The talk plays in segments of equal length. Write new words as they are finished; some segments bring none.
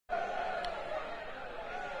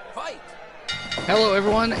Hello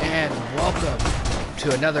everyone, and welcome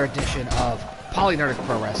to another edition of PolyNerdic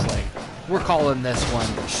Pro Wrestling. We're calling this one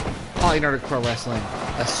PolyNerdic Pro Wrestling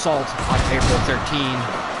Assault on April 13.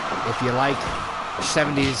 If you like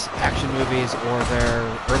 70s action movies or their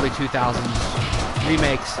early 2000s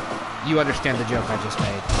remakes, you understand the joke I just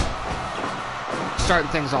made. Starting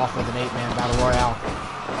things off with an 8-man battle royale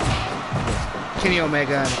with Kenny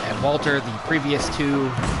Omega and Walter, the previous two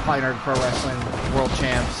PolyNerdic Pro Wrestling World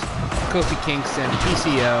Champs, Kofi Kingston,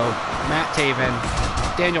 PCO, Matt Taven,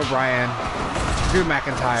 Daniel Bryan, Drew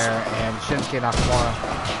McIntyre, and Shinsuke Nakamura.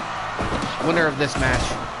 Winner of this match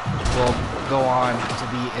will go on to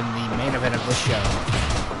be in the main event of this show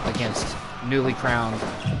against newly crowned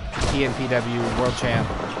PNPW World Champ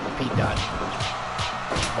Pete Dunne.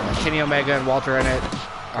 Kenny Omega and Walter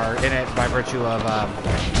are in it by virtue of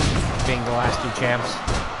being the last two champs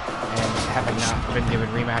and having not been given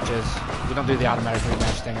rematches. We don't do the automatic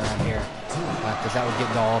rematch thing around here because that would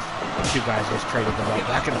get dull if two guys just traded the belt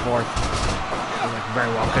back and forth. Like very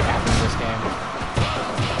well could happen in this game.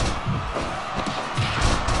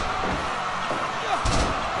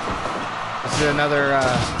 This is another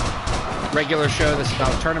regular show. This is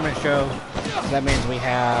not a tournament show. So that means we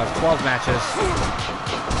have 12 matches.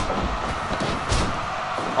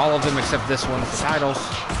 All of them except this one for titles.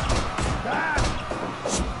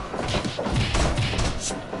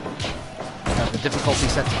 The difficulty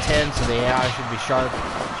set to 10, so the AI should be sharp,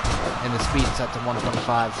 and the speed set to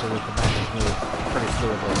 125, so that the matches move pretty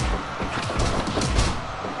fluidly.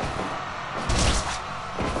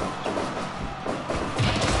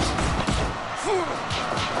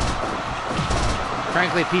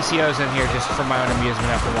 Frankly, PCO's in here just for my own amusement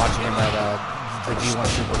after watching him at the G1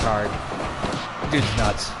 Supercard. Dude's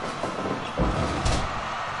nuts.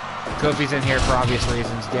 Kofi's in here for obvious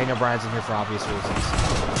reasons. Daniel Bryan's in here for obvious reasons.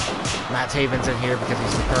 Matt Taven's in here because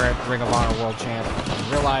he's the current Ring of Honor World Champ in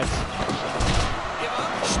real life.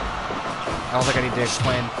 I don't think I need to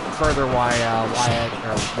explain further why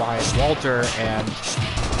Walter and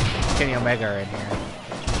Kenny Omega are in here.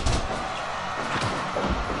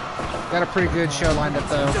 Got a pretty good show lined up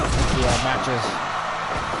though. The matches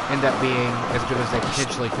end up being as good as they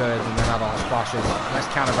potentially could, and they're not all squashes. Nice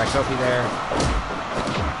counter by Kofi there.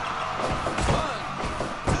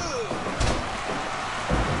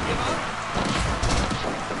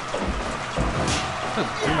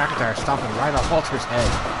 Drew McIntyre stomping right off Walter's head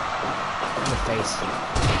in the face.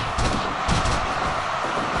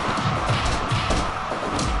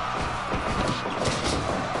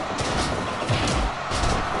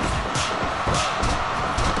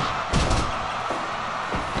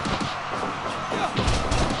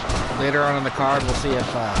 Later on in the card, we'll see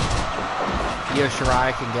if Io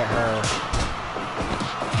Shirai can get her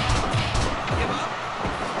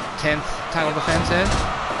 10th title defense in.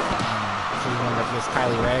 She's one that gets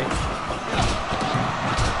Kylie Ray.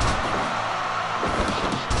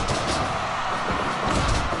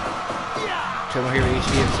 Tomohiro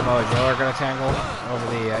Ishii and Samoa Joe are going to tangle over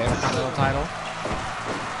the Intercontinental title.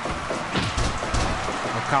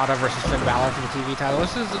 Okada versus Finn Balor for the TV title.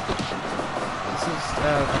 This is a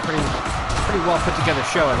pretty well put together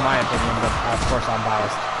show in my opinion, but of course I'm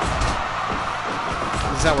biased.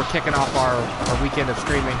 This is how we're kicking off our weekend of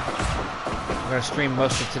streaming. We're going to stream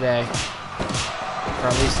most of today. For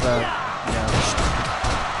at least the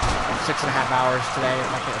 6.5 hours today, if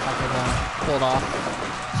I can pull it off.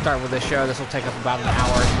 Start with this show. This will take up about an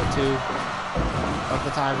hour or two of the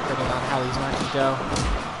time, depending on how these matches go.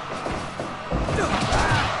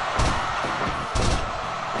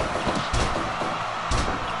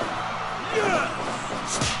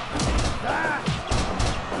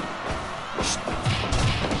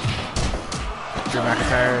 Drew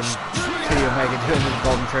McIntyre and Kenny Omega doing the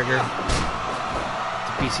golden trigger.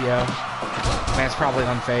 PCO. Man's probably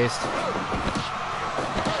unfazed.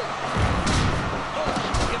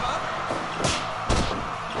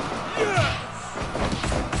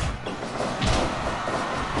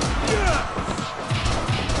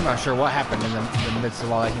 I'm not sure what happened in the midst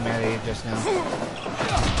of all that humanity just now.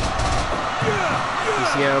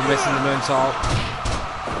 PCO missing the moonsault.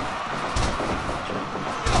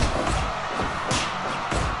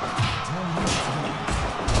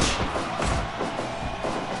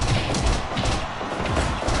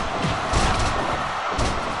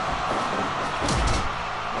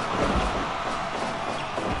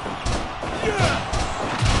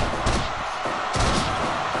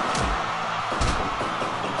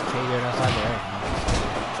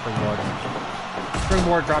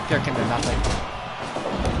 Springboard drop kick into nothing.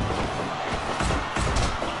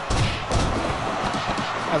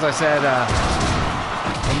 As I said,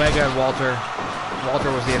 Omega and Walter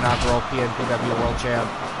Walter was the inaugural PNPW World Champ.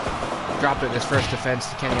 Dropped it in his first defense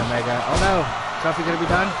to Kenny Omega. Oh no! Kofi gonna be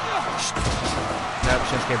done? Nope,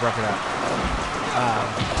 Shinsuke broke it up.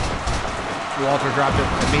 Walter dropped it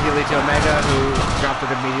immediately to Omega, who dropped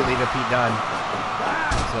it immediately to Pete Dunne.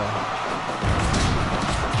 So.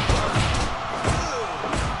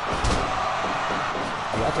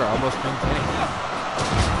 Walter almost pinned Kenny.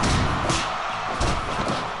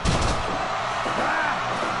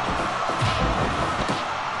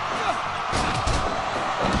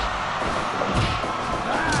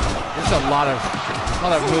 There's a lot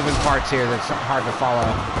of moving parts here that's hard to follow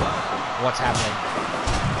what's happening.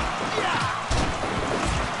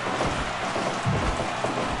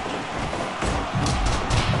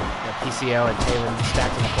 Got PCO and Taven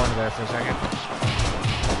stacked in the corner there for a second.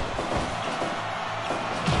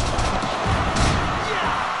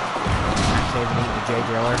 Taven eating the J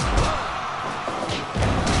Driller.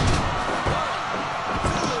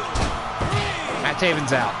 Matt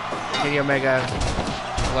Taven's out. Kenny Omega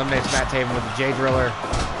eliminates Matt Taven with the J Driller,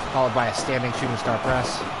 followed by a standing shooting star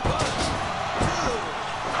press.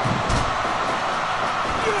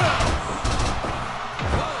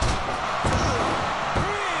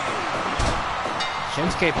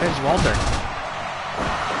 Shinsuke pins Walter.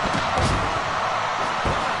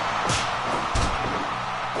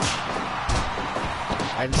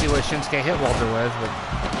 I didn't see what Shinsuke hit Walter with, but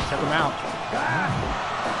took him out.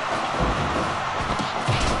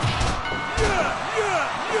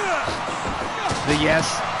 The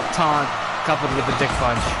yes taunt coupled with the dick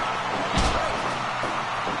punch.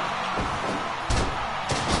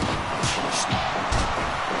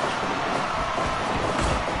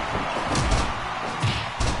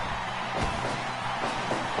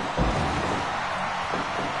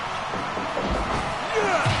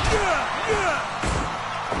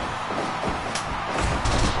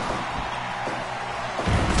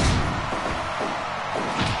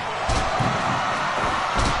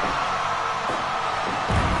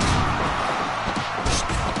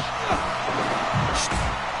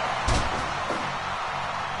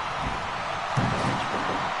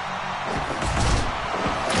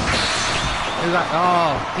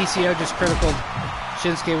 Oh, PCO just criticaled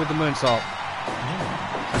Shinsuke with the moonsault.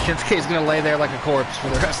 So Shinsuke is going to lay there like a corpse for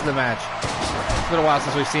the rest of the match. It's been a while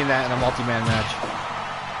since we've seen that in a multi-man match.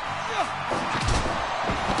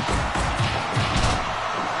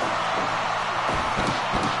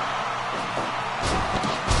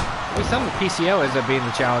 At least some of the PCO ends up being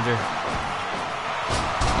the challenger.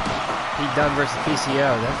 Pete Dunne versus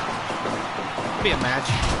PCO. That'd be a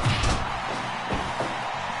match.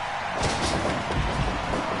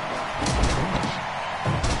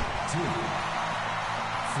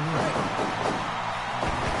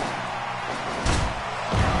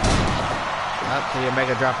 The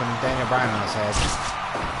Omega dropping Daniel Bryan on his head.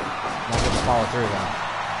 Not good to follow through though.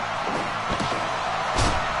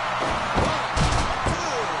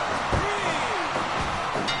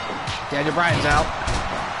 Daniel Bryan's out.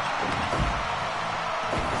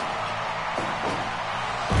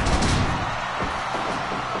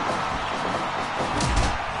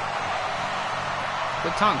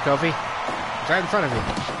 Good taunt, Kofi. It's right in front of you.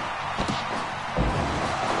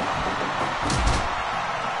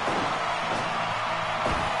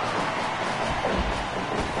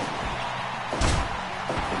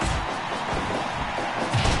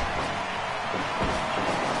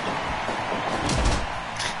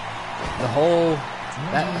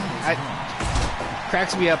 That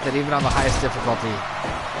cracks me up that even on the highest difficulty,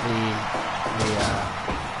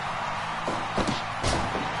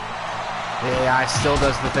 the AI still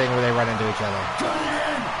does the thing where they run into each other.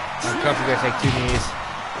 Kofi gonna take 2 knees.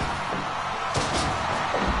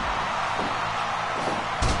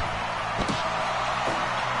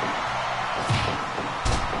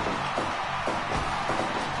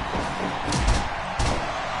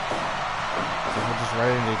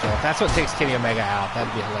 Right into each other. If that's what takes Kenny Omega out,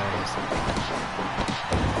 that'd be hilarious.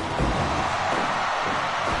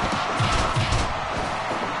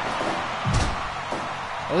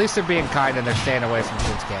 At least they're being kind and they're staying away from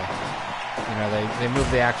Shinsuke. You know, they move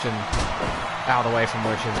the action out away from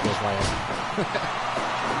where Shinsuke's running.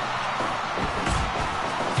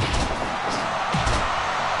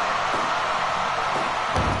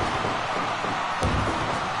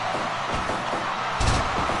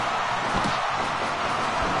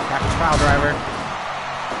 Pile driver.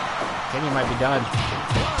 Kenny might be done.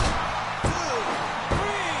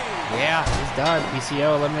 Yeah, he's done.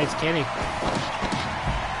 PCO eliminates Kenny.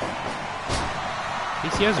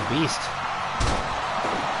 PCO's a beast.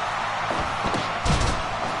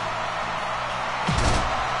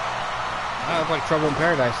 That looked like Trouble in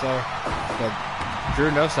Paradise there. But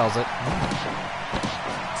Drew no-sells it.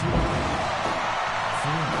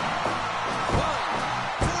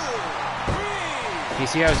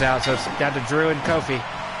 PCO's out, so it's down to Drew and Kofi.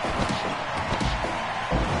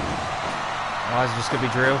 Oh, it's just going to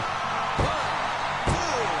be Drew.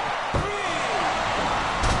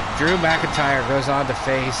 Drew McIntyre goes on to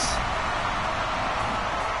face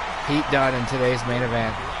Pete Dunne in today's main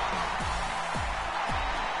event.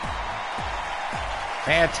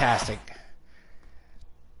 Fantastic.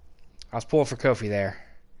 I was pulling for Kofi there.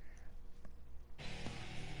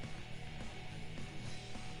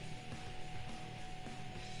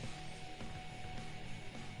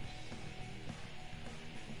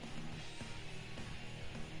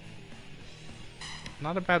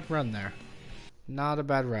 Not a bad run there. Not a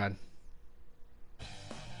bad run.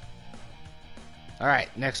 Alright,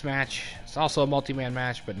 next match. It's also a multi-man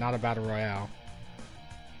match, but not a battle royale.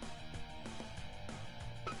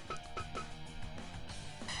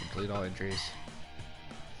 Complete all injuries.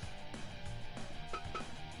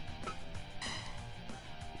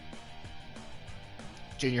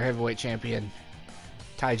 Junior heavyweight champion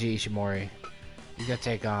Taiji Ishimori. He's gonna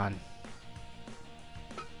take on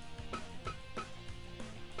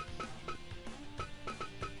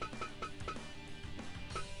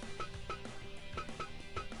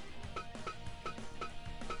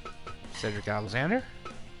Cedric Alexander.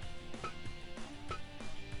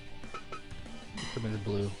 Put him in the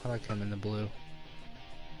blue. I like him in the blue.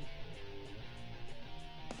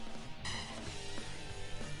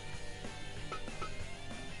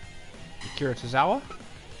 Akira Tozowa.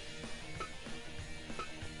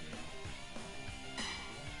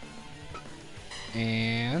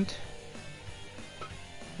 And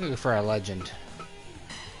looking for a legend.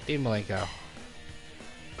 Malenko.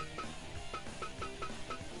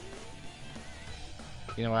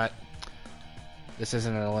 You know what? This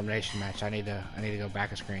isn't an elimination match. I need to go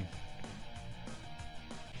back a screen.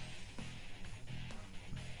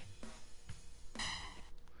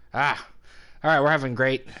 Ah! Alright, we're having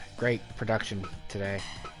great production today.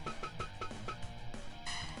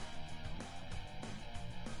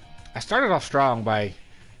 I started off strong by,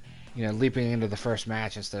 leaping into the first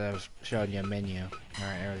match instead of showing you a menu.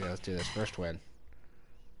 Alright, there we go. Let's do this. First win.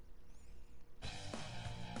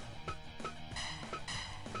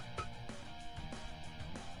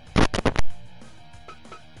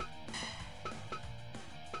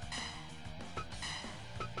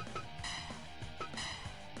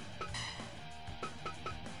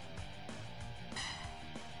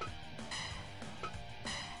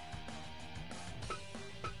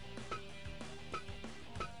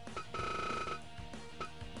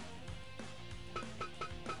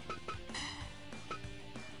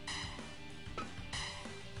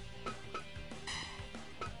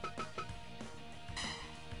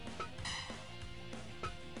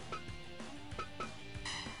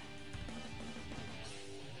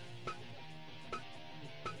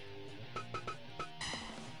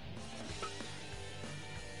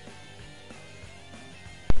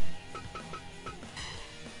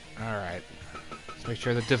 Alright, let's make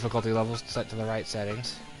sure the difficulty level's set to the right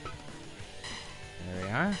settings. There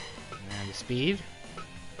we are. And the speed.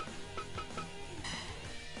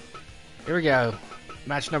 Here we go.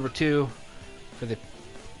 Match number 2 for the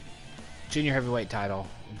junior heavyweight title.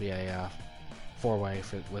 Will be a 4-way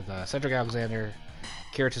with Cedric Alexander,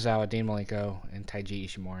 Akira Tozowa, Dean Malenko, and Taiji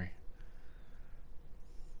Ishimori.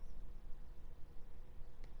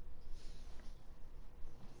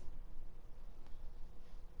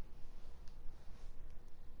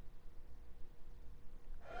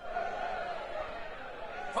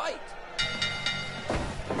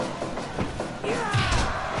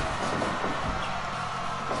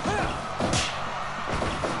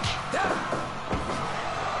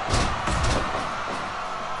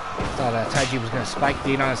 Taiji was going to spike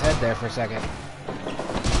Dean on his head there for a second.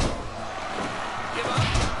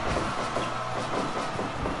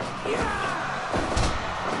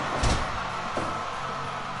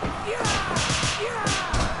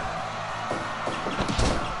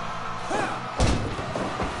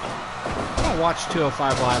 I don't watch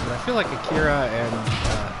 205 Live, but I feel like Akira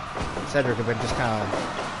and Cedric have been just kind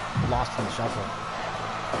of lost in the shuffle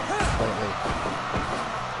lately.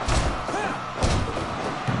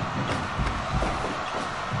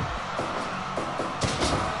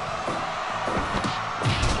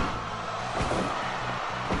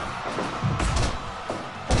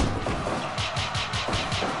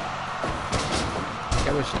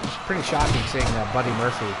 It's pretty shocking seeing Buddy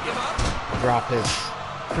Murphy drop his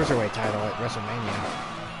cruiserweight title at WrestleMania.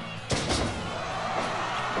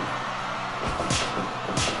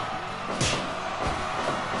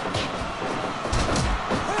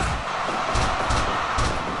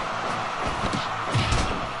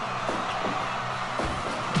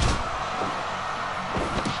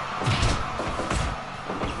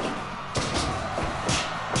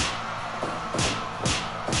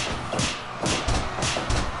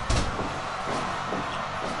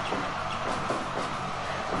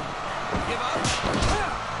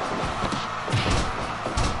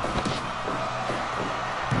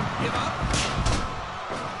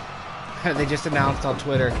 They just announced on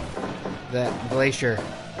Twitter that Glacier,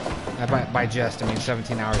 by just, I mean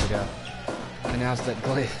 17 hours ago, announced that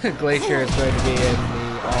Glacier is going to be in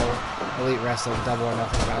the All Elite Wrestling Double or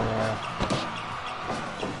Nothing Battle Royal.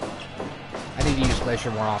 I need to use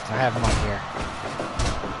Glacier more often. I have him on here.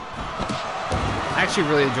 I actually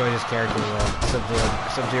really enjoyed his character, the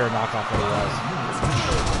Sub-Zero knockoff that he was.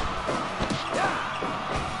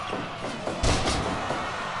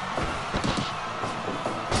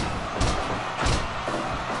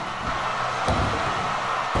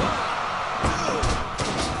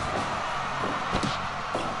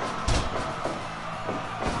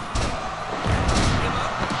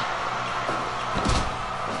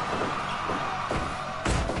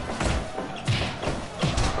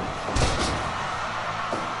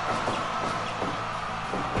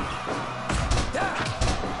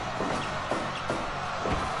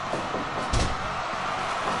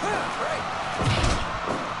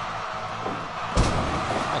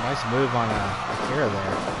 Move on Akira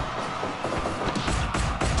there.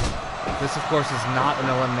 This, of course, is not an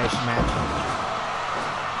elimination match.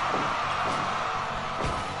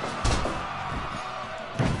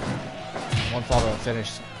 One fall to a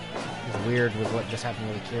finish is weird with what just happened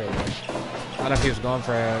with Akira there. I don't know if he was going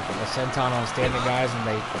for a senton on standing guys and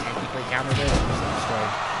they technically countered it. It was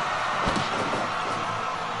strange.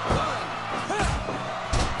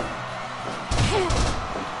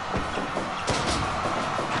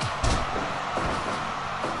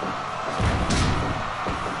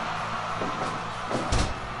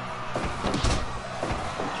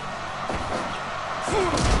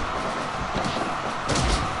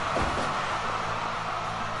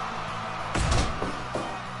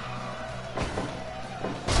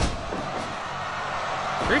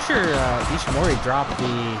 Pretty sure Ishimori dropped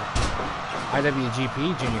the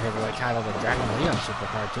IWGP Junior Heavyweight title to Dragon Leon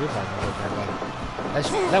Supercard too, if I remember correctly.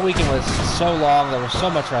 That weekend was so long, there was so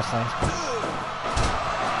much wrestling.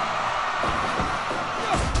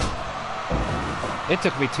 It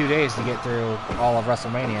took me 2 days to get through all of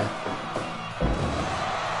WrestleMania.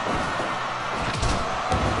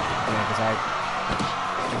 Yeah, because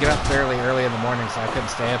I get up fairly early in the morning, so I couldn't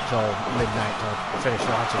stay up till midnight to finish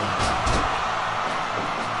watching it.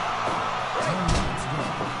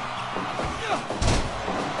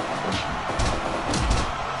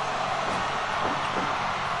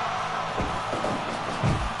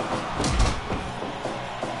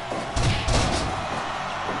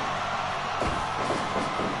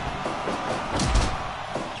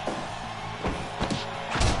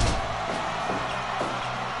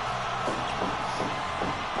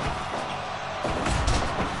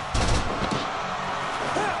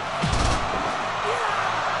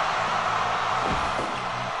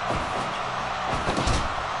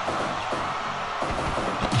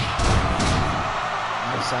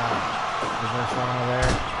 Reverse Rana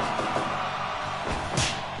there.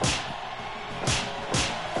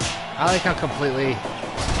 I like how completely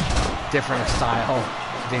different a style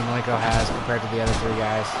Malenko has compared to the other three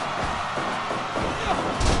guys.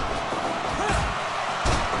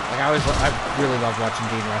 Like I really loved watching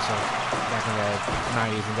Dean wrestle back in the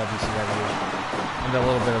 90s in WCW and a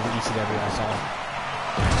little bit of ECW I saw.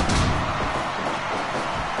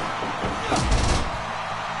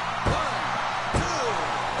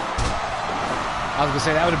 I was going to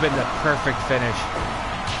say, that would have been the perfect finish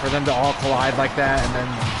for them to all collide like that and then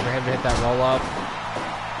for him to hit that roll-up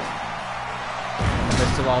in the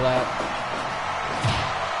midst of all that.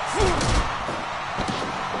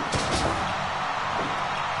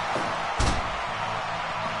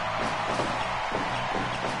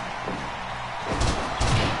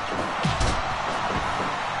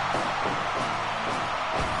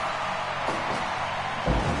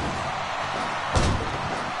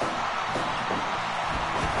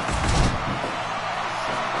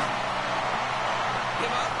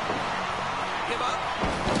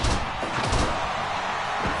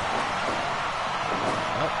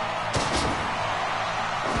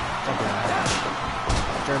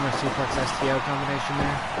 Suplex STO combination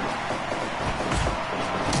there.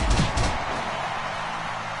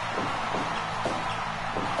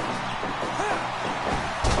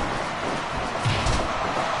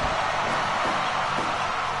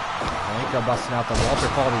 Malenko busting out the Walter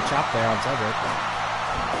quality chop there on Cedric.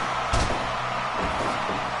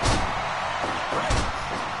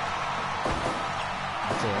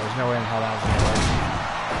 That's it. There's no way in hell that was going to work.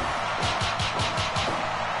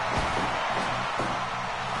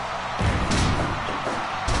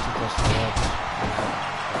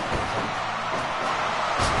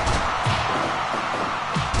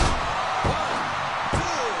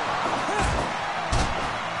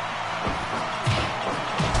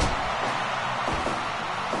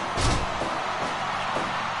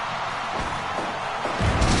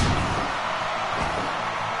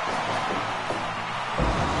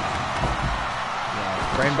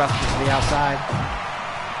 brainbuster to the outside.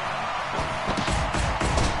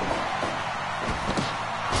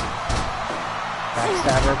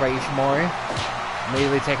 Backstabber by Ishimori.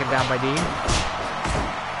 Immediately taken down by Dean.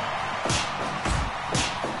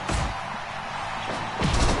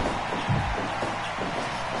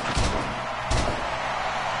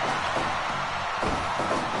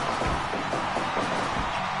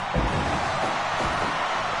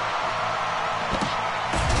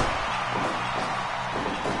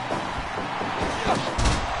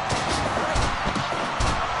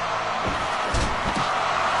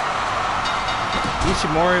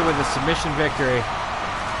 Ishimori with a submission victory.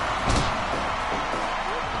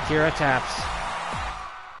 Akira taps.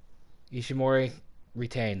 Ishimori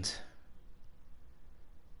retains.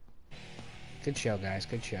 Good show, guys.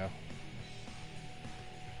 Good show.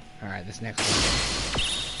 Alright, this next one.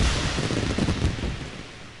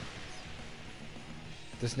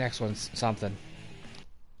 This next one's something.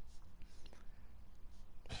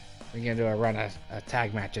 We're going to do a run of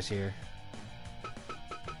tag matches here.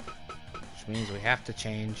 Which means we have to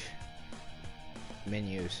change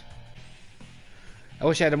menus. I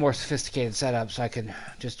wish I had a more sophisticated setup so I could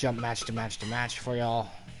just jump match to match to match for y'all.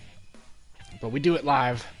 But we do it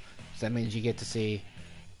live, so that means you get to see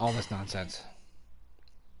all this nonsense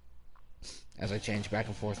as I change back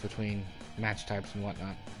and forth between match types and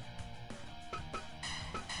whatnot.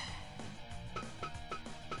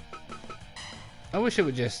 I wish it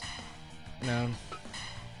would just, I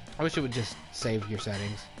wish it would just save your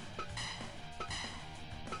settings.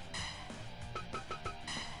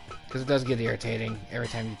 Because it does get irritating every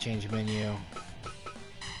time you change a menu.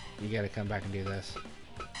 You gotta come back and do this.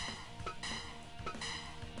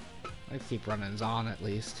 I keep running on at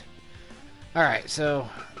least. Alright, so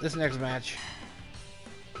this next match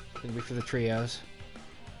is gonna be for the trios.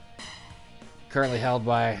 Currently held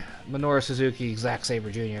by Minoru Suzuki, Sabre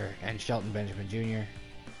Jr., and Shelton Benjamin Jr.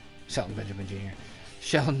 Shelton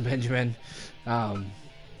Benjamin.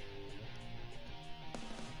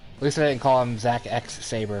 At least I didn't call him Zach X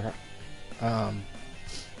Sabre. And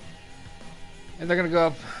they're gonna go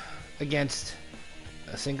up against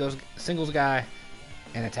a singles guy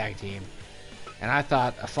and a tag team. And I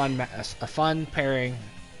thought a fun pairing,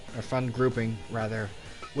 or fun grouping rather,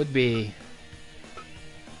 would be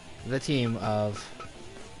the team of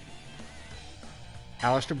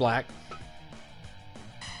Aleister Black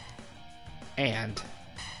and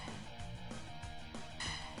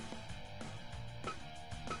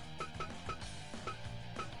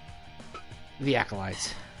the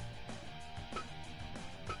Acolytes.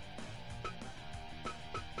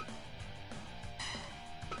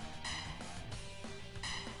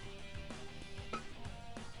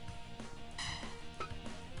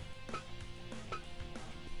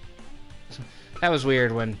 That was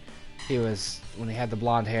weird when he had the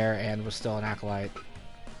blonde hair and was still an Acolyte.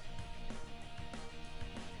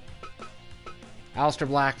 Aleister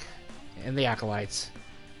Black and the Acolytes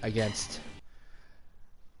against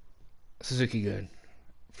Suzuki-gun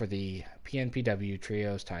for the PNPW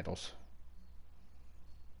Trios titles.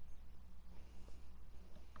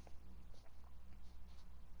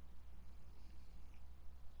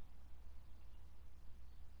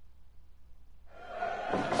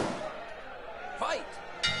 Fight!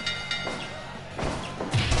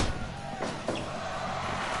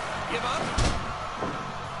 Give up!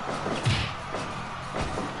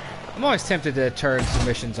 I'm always tempted to turn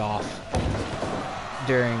submissions off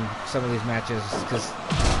during some of these matches, because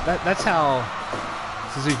that's how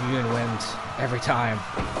Suzuki-gun wins every time,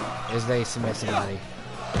 is they submit somebody.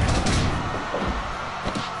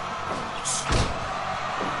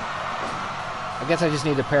 I guess I just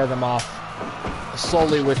need to pair them off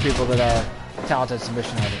solely with people that are talented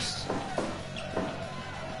submission artists.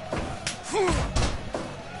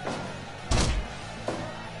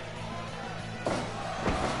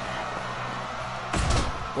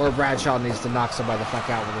 Or Bradshaw needs to knock somebody the fuck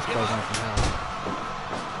out with his clothesline from hell.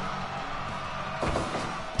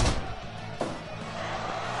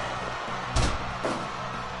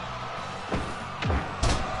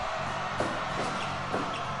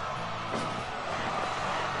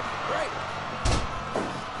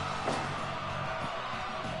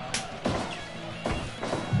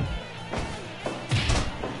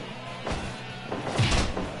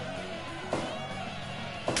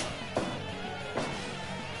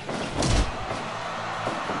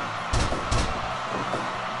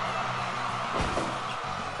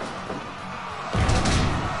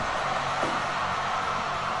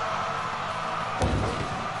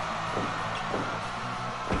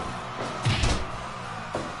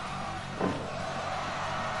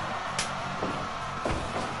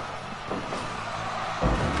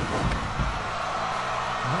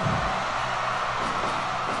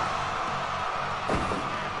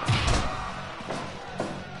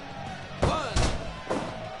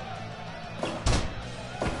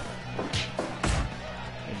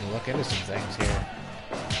 into some things here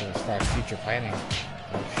as far as future planning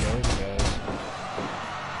of shows goes.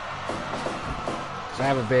 So I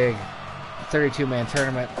have a big 32-man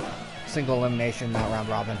tournament, single elimination, not round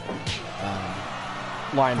robin,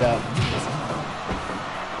 lined up.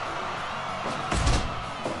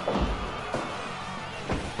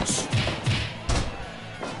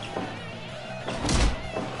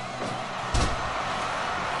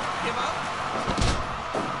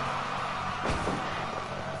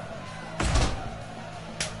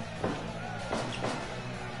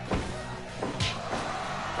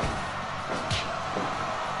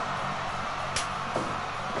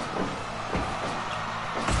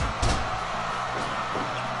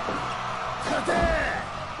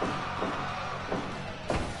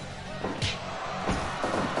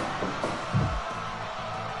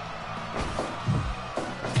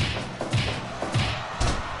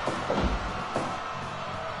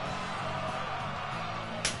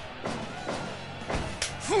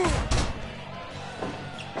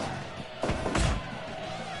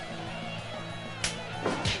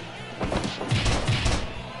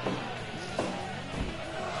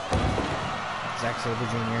 Sabre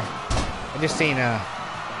Jr. I just seen a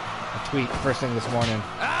tweet first thing this morning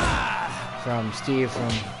from Steve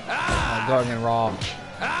from Going in Raw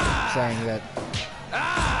saying that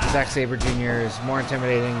Zack Sabre Jr. is more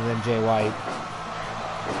intimidating than Jay White.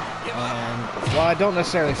 And while I don't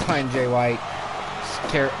necessarily find Jay White's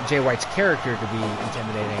character to be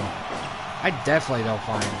intimidating, I definitely don't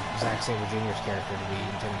find Zack Sabre Jr.'s character to be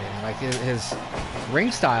intimidating. Like his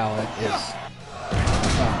ring style is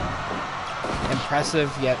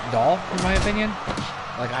impressive yet dull, in my opinion.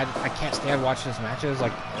 Like I can't stand watching his matches.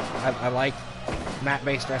 Like I like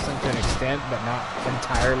mat-based wrestling to an extent, but not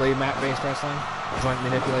entirely mat-based wrestling, joint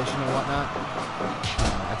manipulation and whatnot.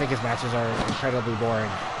 I think his matches are incredibly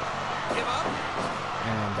boring,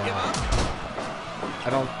 and I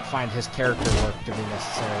don't find his character work to be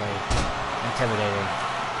necessarily intimidating.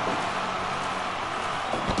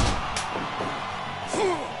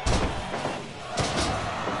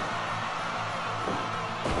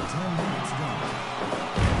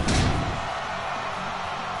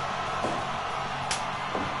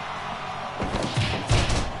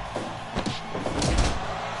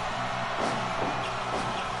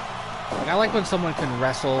 I like when someone can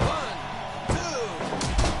wrestle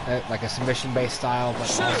like a submission-based style, but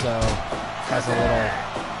also has a little,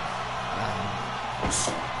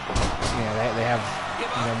 they have,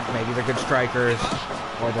 maybe they're good strikers,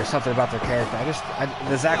 or there's something about their character.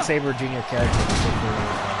 The Zack Sabre Jr. character particularly.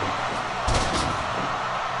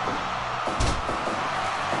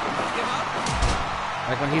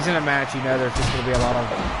 Like when he's in a match, there's just going to be a lot of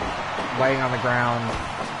laying on the ground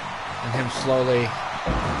and him slowly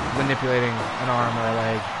manipulating an arm or a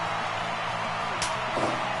leg.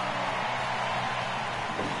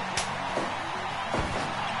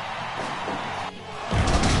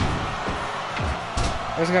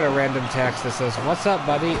 I just got a random text that says, "What's up,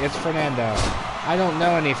 buddy? It's Fernando." I don't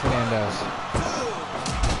know any Fernandos.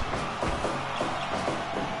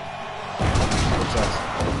 It's a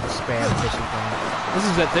spam fishing thing. This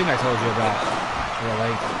is that thing I told you about.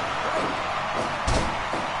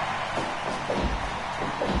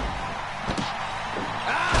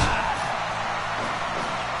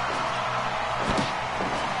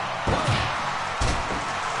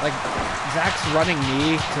 Like Zach's running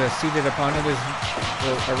knee to a seated opponent is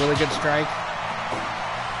a really good strike.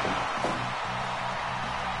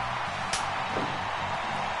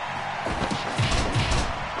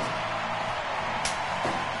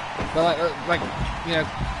 But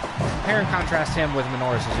compare and contrast him with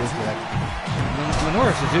Minoru Suzuki. Like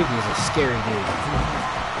Minoru Suzuki is a scary dude.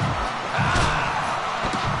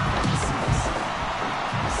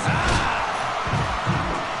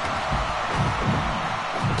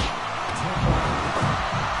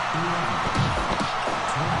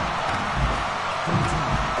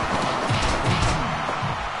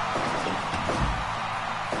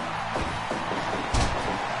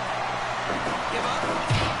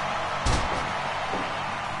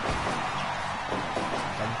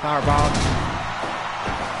 Powerbomb.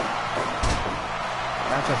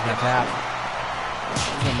 Bradshaw's gonna tap.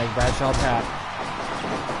 He's gonna make Bradshaw tap.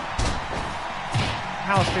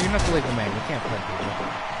 Aleister, you're not the legal man. You can't put people.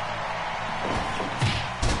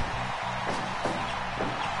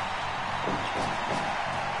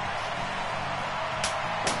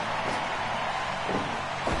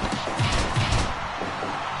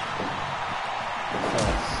 So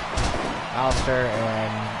it's Aleister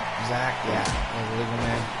and Zach, yeah, the legal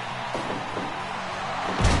man.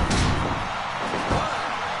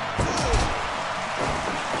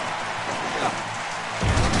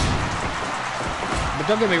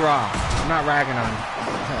 don't get me wrong. I'm not ragging on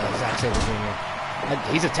Zack Sabre Jr.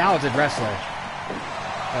 He's a talented wrestler.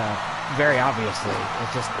 Very obviously.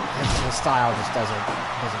 It's just his style just doesn't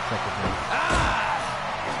click with me.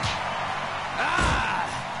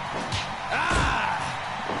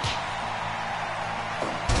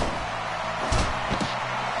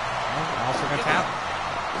 Also gonna tap.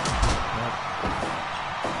 Yep.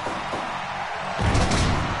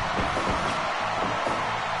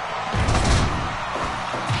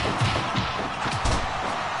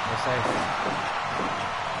 We'll say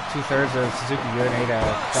 2/3 of Suzuki-gun ate a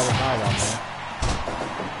double five on there.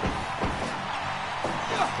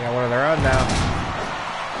 They got one of their own now.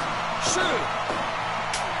 Shoot!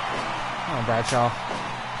 Come on, Bradshaw.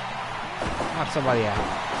 Knock somebody out.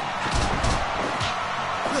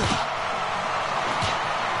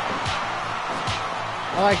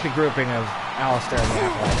 I like the grouping of Aleister and the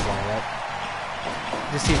Acolytes there. That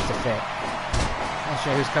just seems to fit. I'll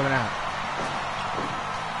show you who's coming out.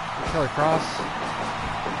 Killer Cross.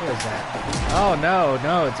 What is that? Oh, no,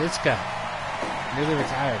 it's Itzka. Newly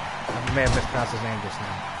retired. I may have mispronounced his name just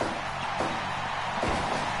now.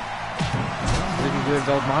 Suzuki-gun's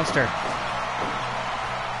old monster.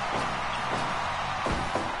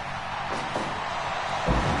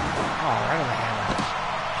 Oh, right on the hammer.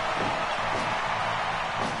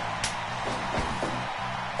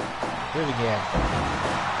 Do it again.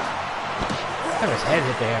 How his head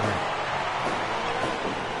hit the hammer?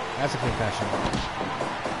 That's a concussion.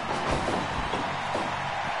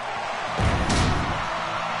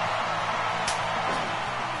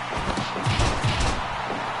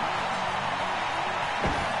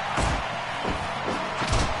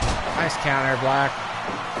 Nice counter, Black.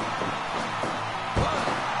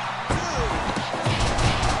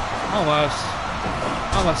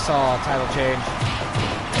 Almost saw a title change.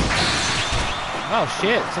 Oh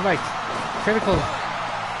shit! Somebody critical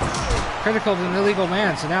to an illegal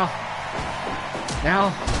man. So now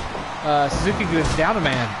Suzuki-gun's down a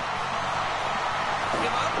man.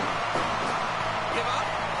 Give up. Give up.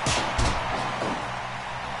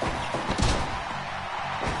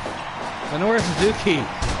 Minoru Suzuki,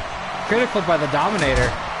 critical by the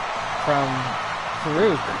Dominator from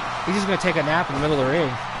Faarooq. He's just going to take a nap in the middle of the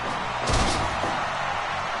ring.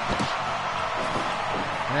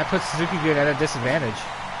 And that puts Suzuki-gun at a disadvantage.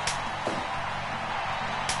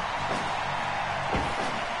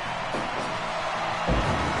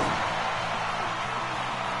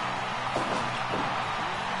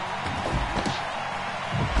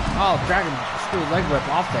 Oh, dragon screw leg whip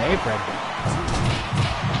off the apron.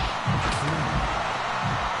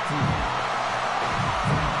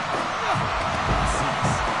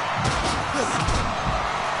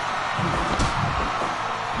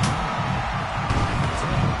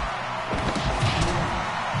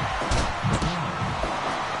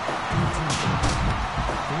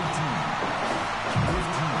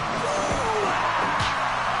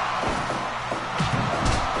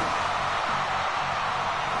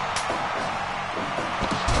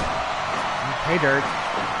 Hey, Dirt.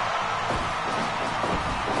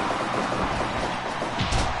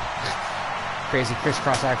 Crazy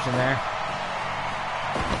crisscross action there.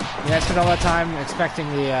 Yeah, I spent all that time expecting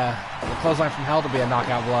the clothesline from hell to be a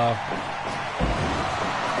knockout blow.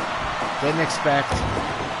 Didn't expect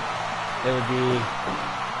it would be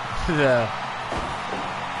the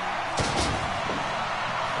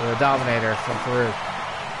Dominator from Faarooq.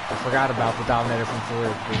 I forgot about the Dominator from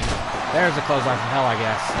Faarooq. There's the clothesline from hell, I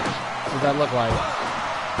guess. What does that look like?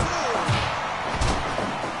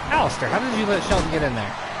 Aleister, how did you let Shelton get in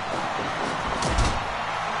there?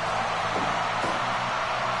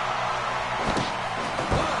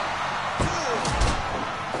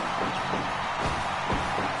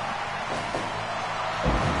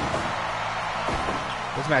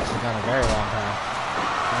 This match has gone a very long time.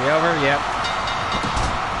 Is it over? Yep.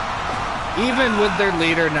 Even with their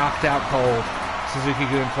leader knocked out cold,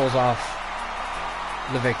 Suzuki-gun pulls off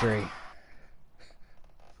the victory.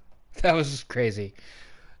 That was just crazy.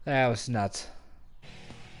 That was nuts.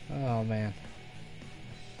 Oh man.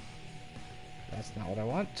 That's not what I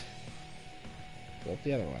want. Go up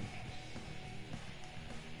the other one.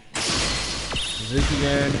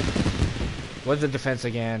 Suzuki-gun with the defense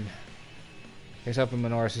again. Here's hoping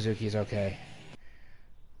Minoru Suzuki is okay.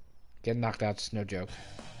 Getting knocked out's no joke.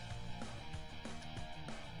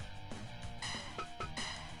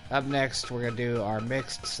 Up next, we're going to do our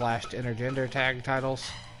mixed/intergender tag titles.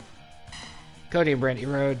 Cody and Brandi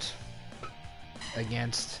Rhodes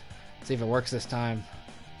against, see if it works this time.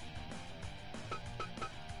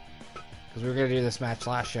 Because we were going to do this match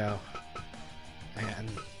last show. And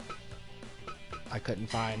I couldn't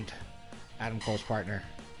find Adam Cole's partner.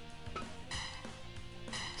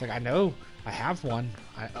 It's like, I know I have one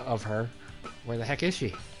of her. Where the heck is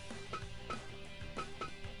she?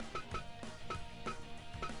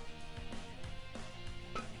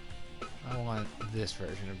 I want this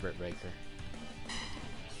version of Britt Baker.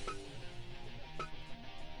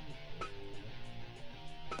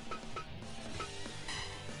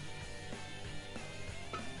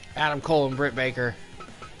 Adam Cole and Britt Baker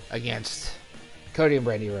against Cody and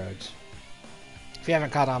Brandi Rhodes. If you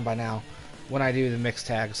haven't caught on by now, when I do the mixed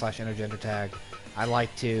tag / intergender tag, I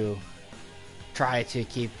like to try to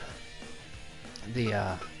keep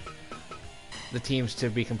the teams to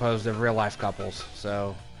be composed of real life couples.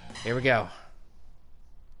 So here we go.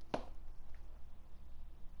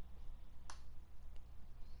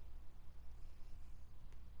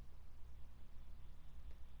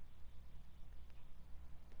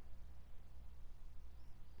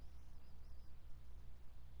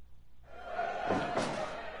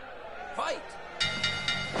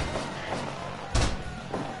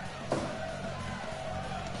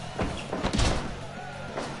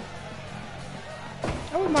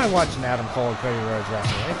 Watching Adam Cole and Cody Rhodes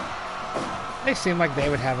wrestle, they seem like they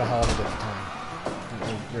would have a hell of a good time.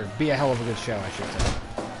 Or be a hell of a good show, I should say.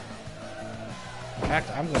 In fact,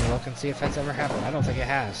 I'm going to look and see if that's ever happened. I don't think it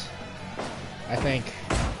has. I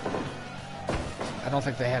don't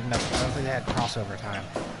think they had enough. I don't think they had crossover time.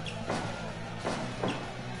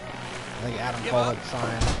 I think Adam Cole had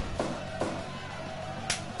signed.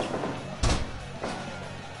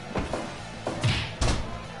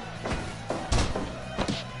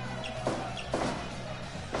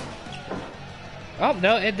 Oh,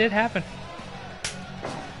 no, it did happen.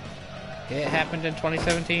 It happened in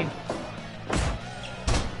 2017.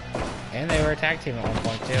 And they were a tag team at one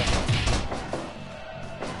point, too.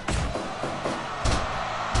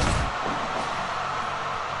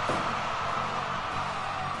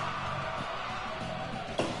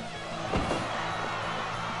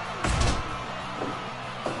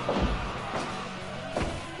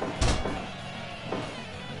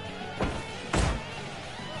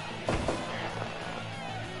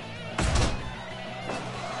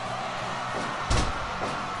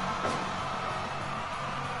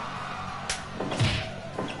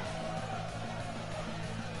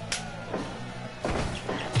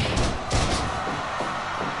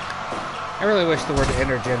 I really wish the word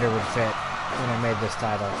intergender would fit when I made this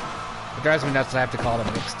title. It drives me nuts that I have to call it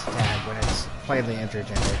a mixed tag when it's plainly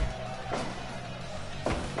intergender.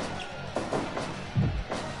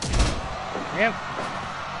 Yep.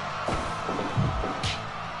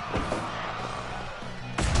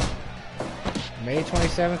 May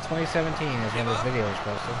 27th, 2017 is when this video was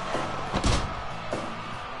posted.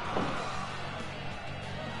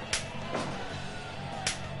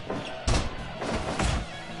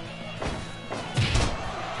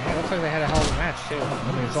 Looks like they had a hell of a match too.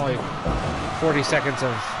 I mean, it's only 40 seconds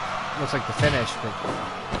of looks like the finish, but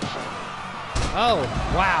oh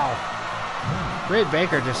wow! Britt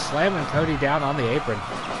Baker just slamming Cody down on the apron.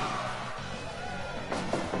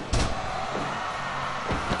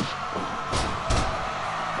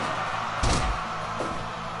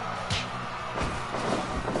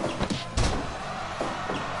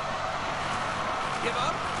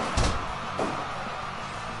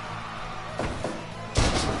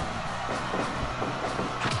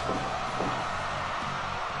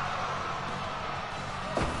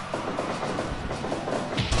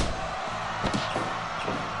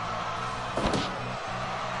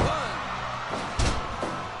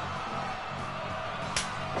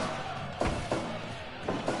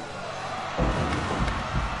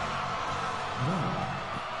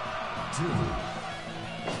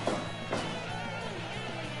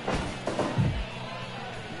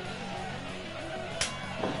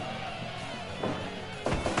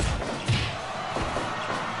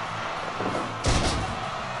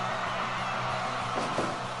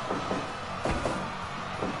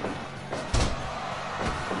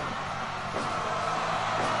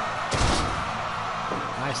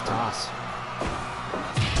 Nice toss.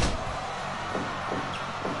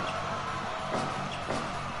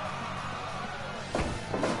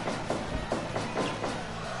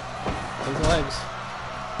 His legs.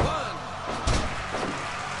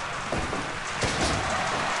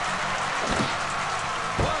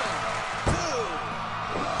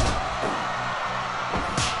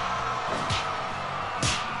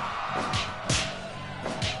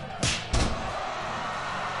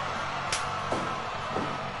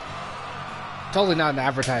 Totally not an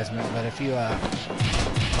advertisement, but if you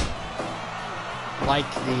like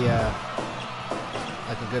the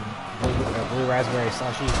like a good blue raspberry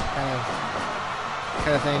slushy kind of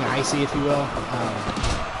kind of thing, icy, if you will.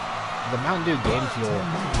 The Mountain Dew Game Fuel,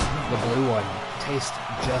 the blue one, tastes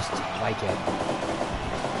just like it.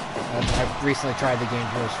 I've recently tried the Game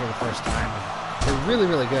Fuels for the first time. They're really,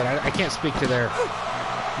 really good. I can't speak to their,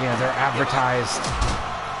 their advertised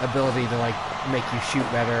ability to like make you shoot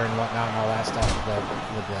better and whatnot and all that stuff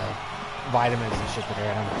with the vitamins and shit that are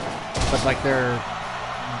in them. But like they're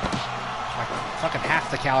like fucking half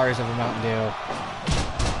the calories of a Mountain Dew.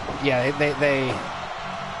 Yeah, they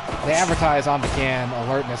advertise on the can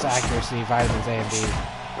alertness, accuracy, vitamins A and B.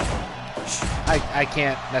 I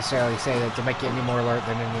can't necessarily say that to make you any more alert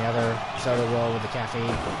than any other soda will with the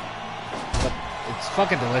caffeine. But it's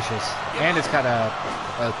fucking delicious. And it's got a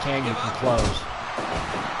can you can close.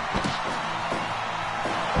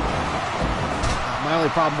 My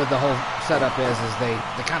only problem with the whole setup is they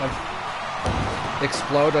kind of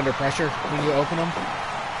explode under pressure when you open them.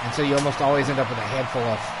 And so you almost always end up with a handful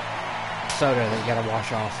of soda that you gotta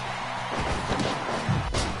wash off.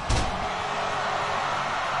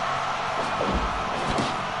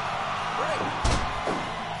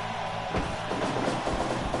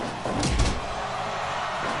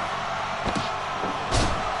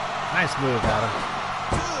 Nice move, Adam.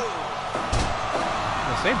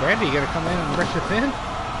 Well, say, Brandi, you gonna come in and break the pin?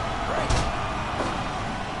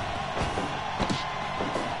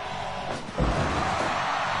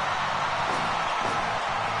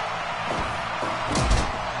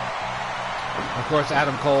 Of course,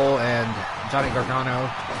 Adam Cole and Johnny Gargano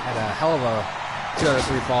had a hell of a 2 out of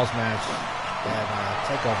 3 falls match at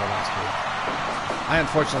TakeOver last week. I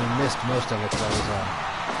unfortunately missed most of it because I was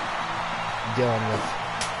dealing with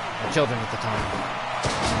children at the time,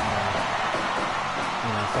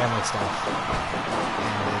 and, family stuff,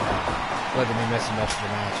 and it led to me missing most of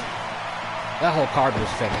the match. That whole card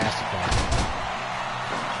was fantastic, though.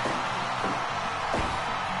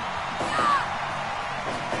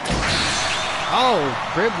 Oh,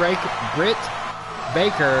 Britt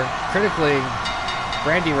Baker critically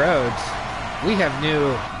Brandi Rhodes. We have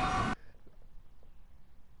new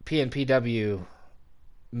PNPW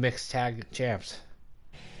mixed tag champs.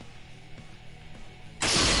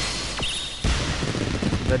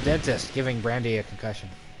 The dentist giving Brandi a concussion.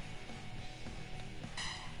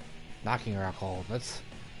 Knocking her out cold. That's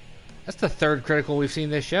the third critical we've seen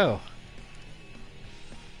this show.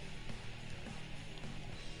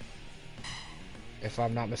 If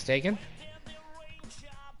I'm not mistaken.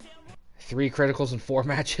 3 criticals in 4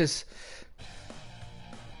 matches.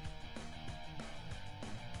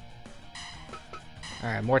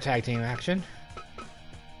 Alright, more tag team action.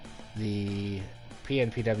 The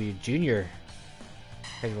PNPW Junior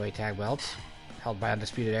Heavyweight Tag Belts, held by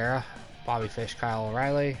Undisputed Era, Bobby Fish, Kyle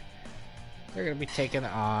O'Reilly. They're going to be taking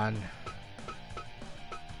on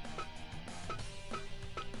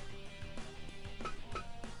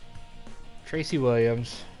Tracy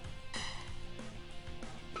Williams,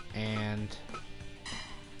 and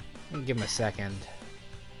let me give him a second.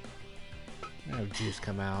 I'm gonna have Juice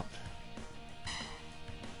come out,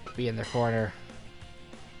 be in their corner.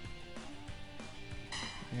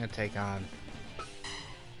 I'm gonna take on,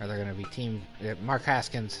 or they're gonna be team Mark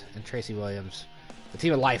Haskins and Tracy Williams, the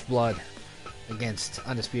team of Lifeblood against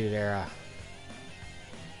Undisputed Era.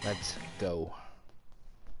 Let's go.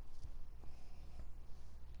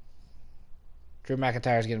 Drew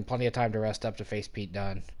McIntyre's getting plenty of time to rest up to face Pete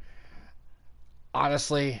Dunne.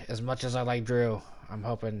 Honestly, as much as I like Drew, I'm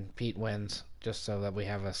hoping Pete wins just so that we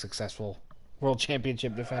have a successful World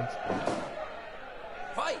Championship defense.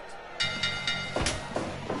 Fight!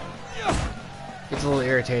 It's a little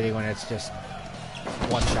irritating when it's just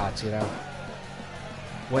one shots, you know?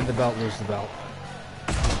 Win the belt, lose the belt.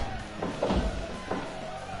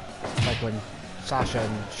 Like when Sasha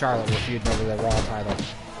and Charlotte were feuding over the Raw title.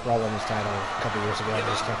 Raw Women's title a couple years ago.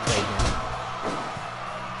 Just kept trading it.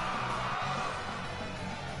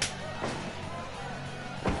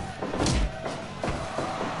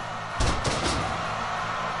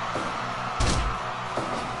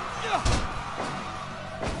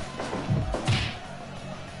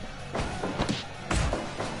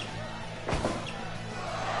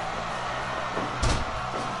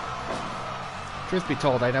 Truth be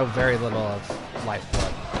told, I know very little of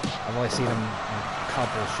Lifeblood. I've only seen them in a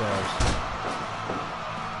couple shows.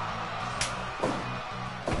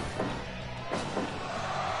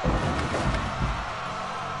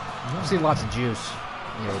 I've seen lots of Juice,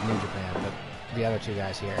 with New Japan, but the other two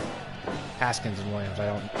guys here, Haskins and Williams, I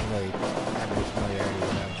don't really have any familiarity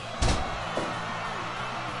with them.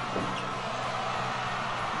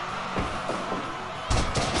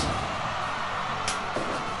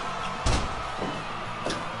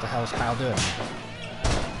 What the hell is Kyle doing?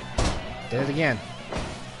 Did it again.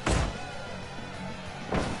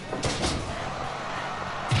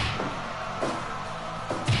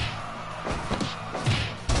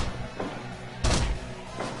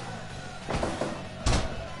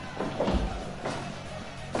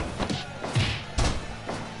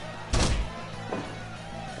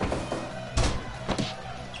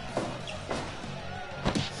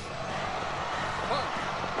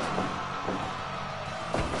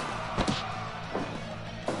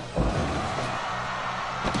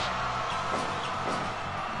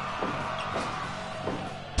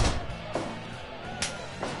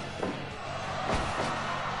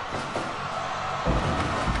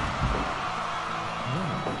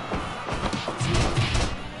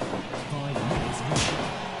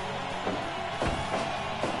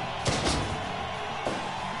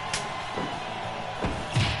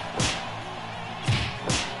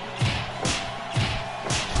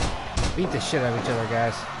 beat the shit out of each other,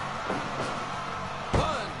 guys.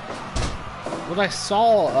 What I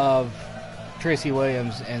saw of Tracy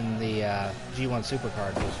Williams in the G1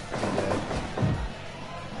 Supercard was pretty good.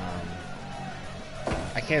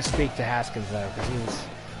 I can't speak to Haskins though, because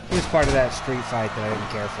he was part of that street fight that I didn't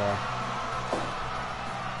care for.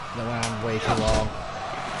 That went on way too long.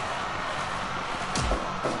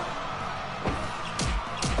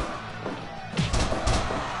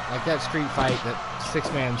 Like that street fight, that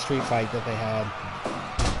 6-man street fight that they had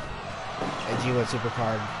at G1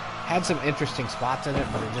 Supercard, had some interesting spots in it,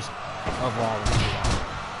 but it just overall was too long.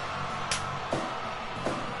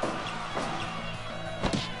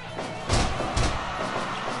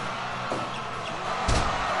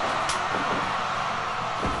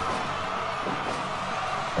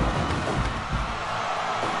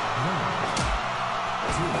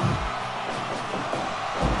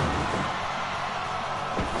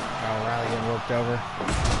 Over.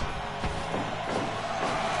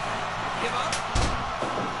 Give up.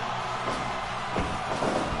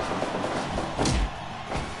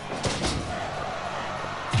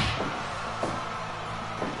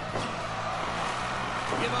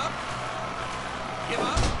 Give up. Give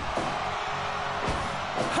up.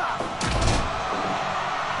 Ha.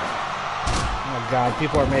 Oh God,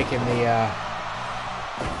 people are making the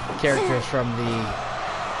characters from the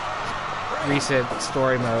recent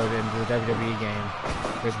story mode into the WWE game.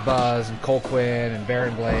 There's Buzz and Cole Quinn and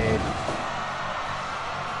Baron Blade.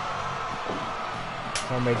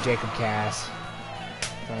 Someone made Jacob Cass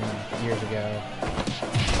from years ago.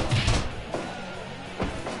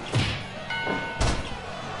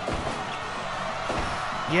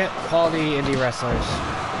 Yet quality indie wrestlers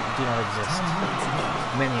do not exist.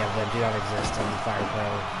 Many of them do not exist in the Fire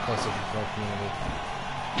Pro PlayStation 4 community.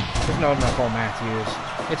 There's no Nicole Matthews.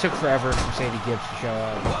 It took forever for Sadie Gibbs to show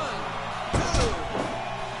up.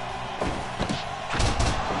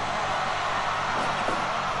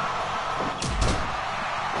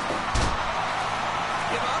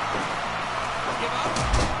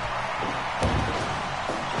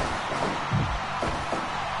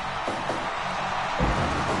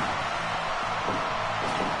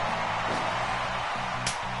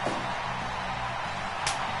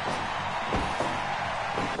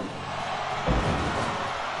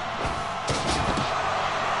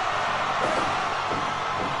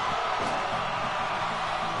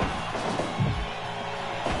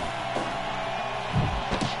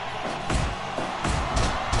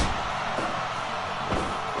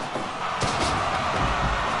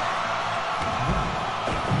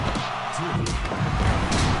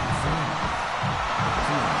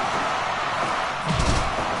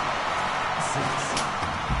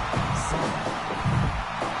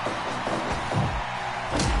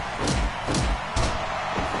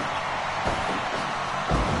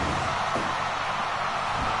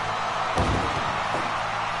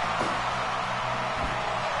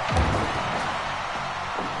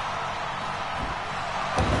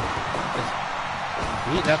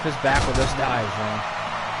 Beating up his back with those dives, man.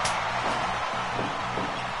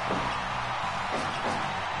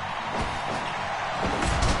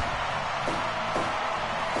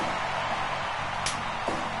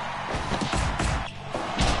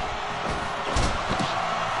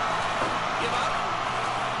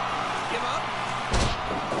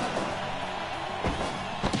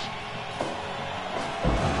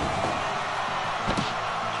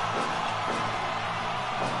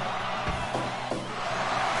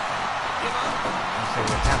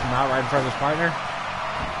 Right in front of his partner.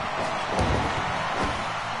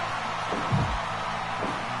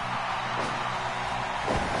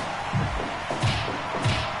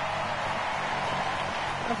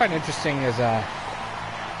 I find interesting is how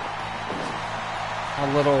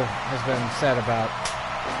little has been said about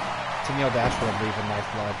Tenille Dashwood leaving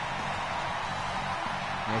Lifeblood.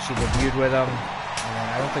 You know, she debuted with him, and then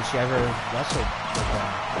I don't think she ever wrestled with him.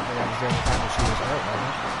 I think that was during the time that she was hurt,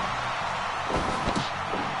 wasn't it?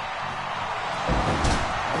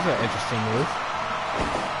 That was an interesting move.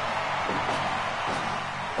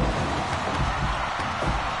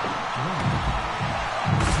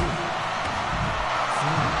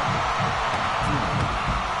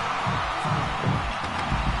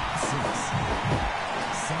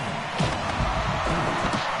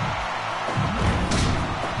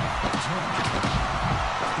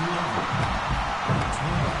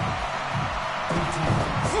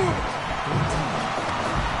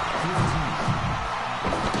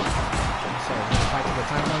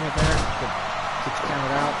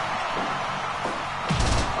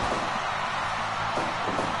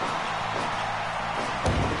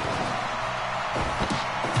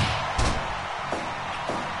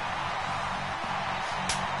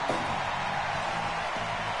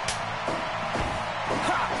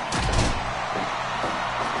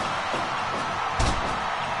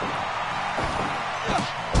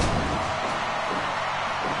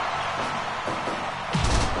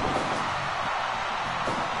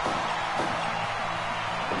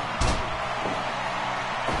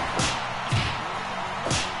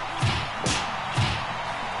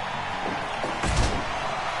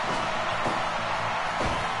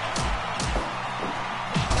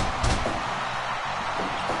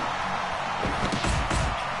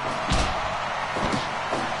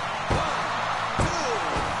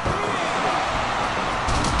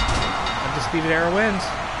 Undisputed Era wins.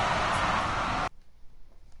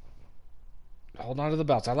 Hold on to the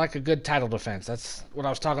belts. I like a good title defense. That's what I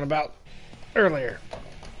was talking about earlier.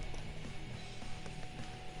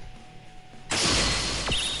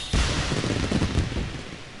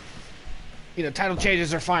 You know, title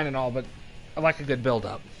changes are fine and all, but I like a good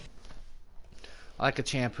build-up. I like a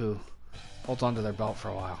champ who holds on to their belt for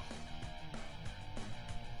a while.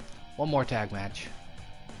 One more tag match.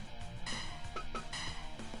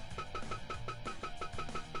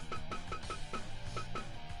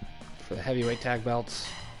 For the heavyweight tag belts,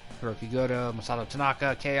 Hiroki Goto, Masato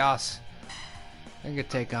Tanaka, Chaos. They're gonna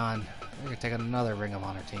take on another Ring of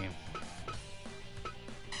Honor team.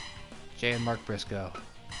 Jay and Mark Briscoe.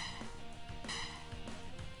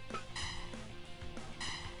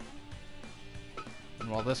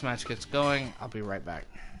 And while this match gets going, I'll be right back.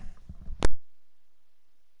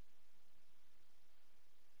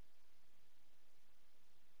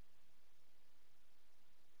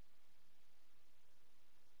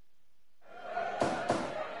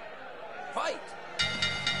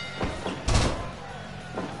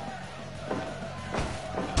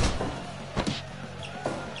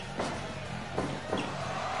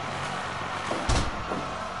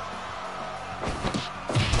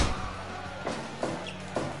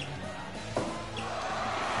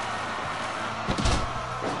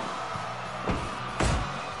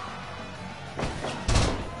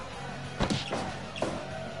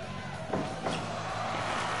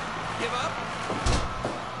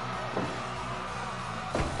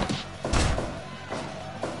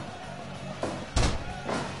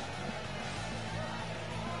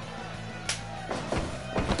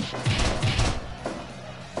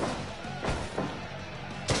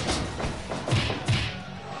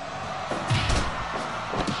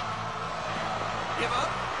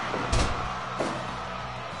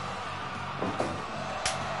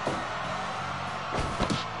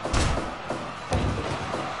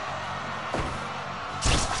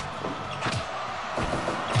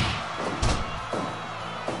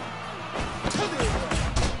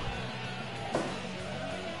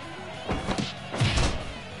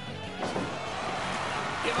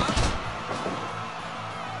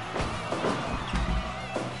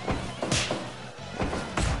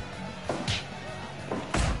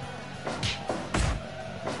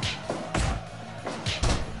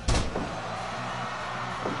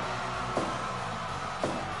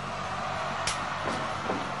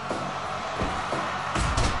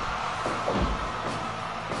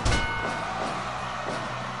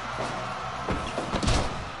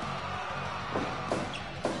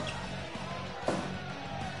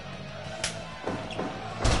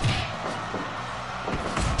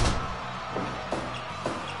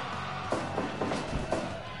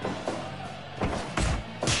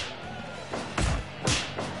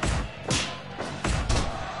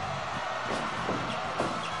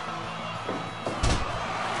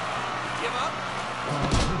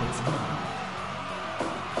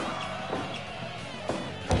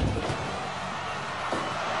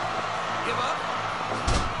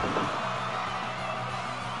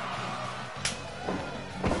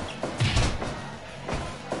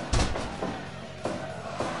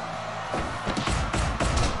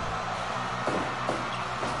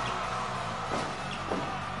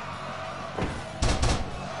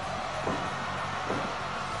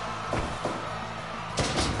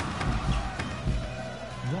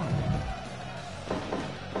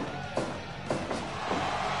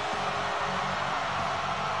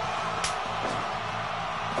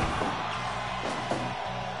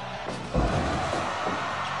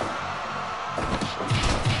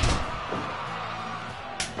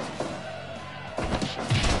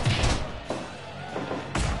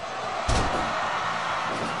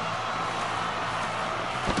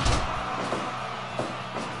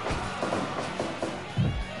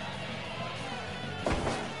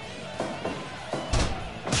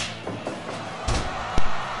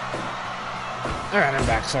 Alright, I'm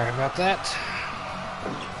back. Sorry about that.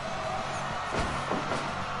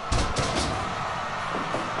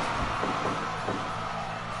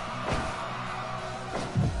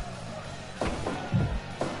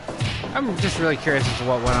 I'm just really curious as to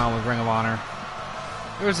what went on with Ring of Honor.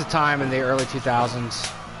 There was a time in the early 2000s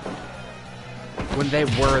when they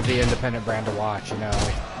were the independent brand to watch, you know.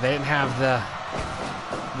 They didn't have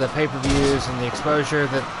the pay-per-views and the exposure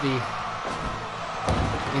that the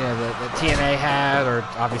TNA had, or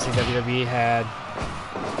obviously WWE had.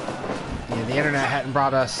 You know, the internet hadn't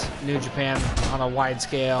brought us New Japan on a wide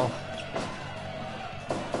scale.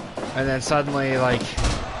 And then suddenly, like,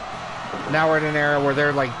 now we're in an era where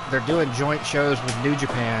they're doing joint shows with New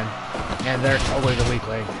Japan, and they're totally the weak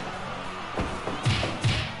link.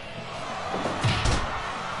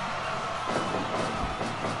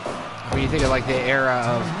 mean, you think of like the era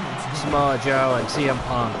of Samoa Joe and CM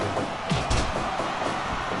Punk,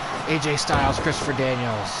 and AJ Styles, Christopher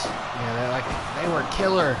Daniels. You know, they were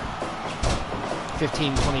killer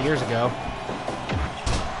 15, 20 years ago.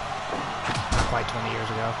 Not quite 20 years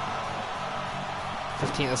ago.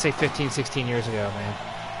 15, let's say 15, 16 years ago, man.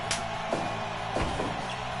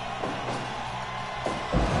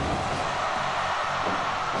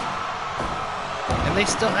 And they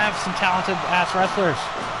still have some talented ass wrestlers.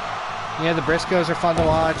 You know, the Briscoes are fun to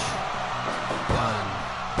watch.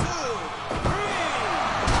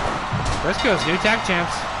 Briscoes, new tag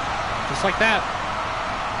champs. Just like that.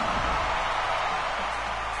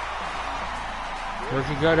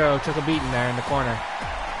 Rookie took a beating there in the corner.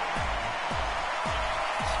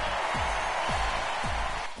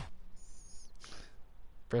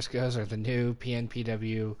 Briscoes are the new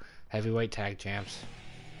PNPW heavyweight tag champs.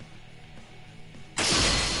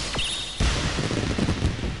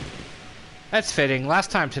 That's fitting.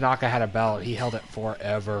 Last time Tanaka had a belt, he held it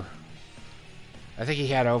forever. I think he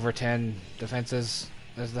had over 10 defenses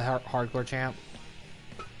as the hardcore champ.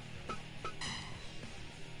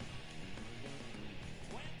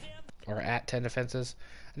 Or at 10 defenses.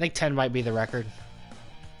 I think 10 might be the record.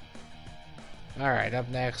 Alright, up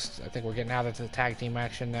next. I think we're getting out into the tag team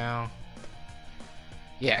action now.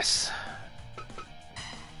 Yes.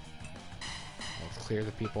 Let's clear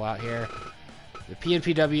the people out here. The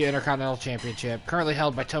PNPW Intercontinental Championship, currently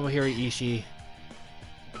held by Tomohiro Ishii.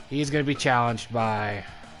 He's going to be challenged by...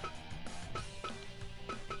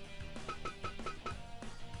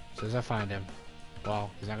 As soon as I find him.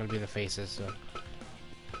 Well, he's not going to be the faces, so...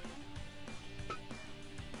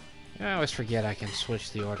 I always forget I can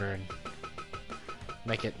switch the order and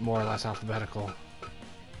make it more or less alphabetical.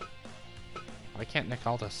 Why can't Nick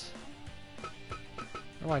Aldis? I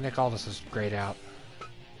don't know why Nick Aldis is grayed out.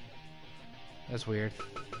 That's weird.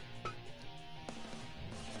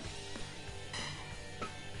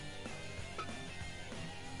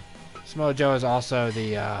 Samoa Joe is also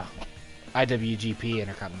the IWGP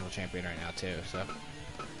Intercontinental Champion right now too, so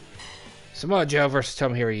Samoa Joe versus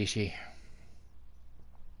Tomohiro Ishii.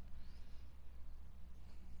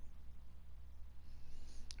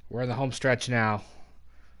 We're in the home stretch now.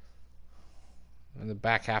 In the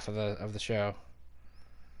back half of the show.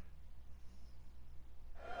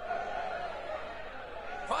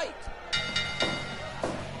 Fight!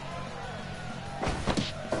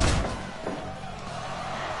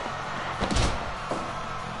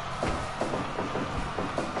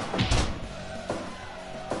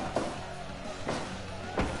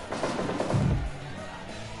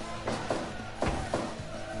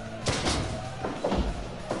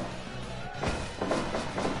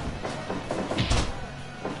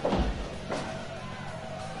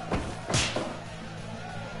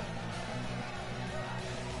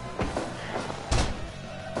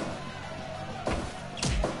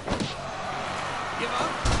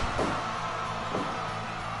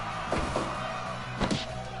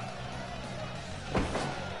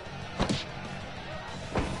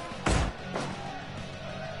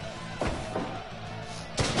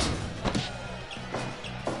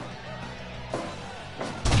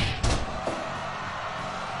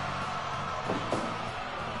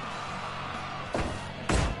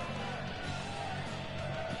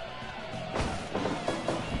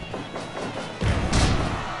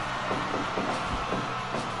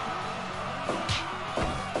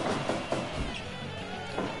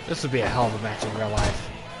 This would be a hell of a match in real life.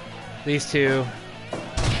 These two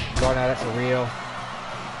going at it for real.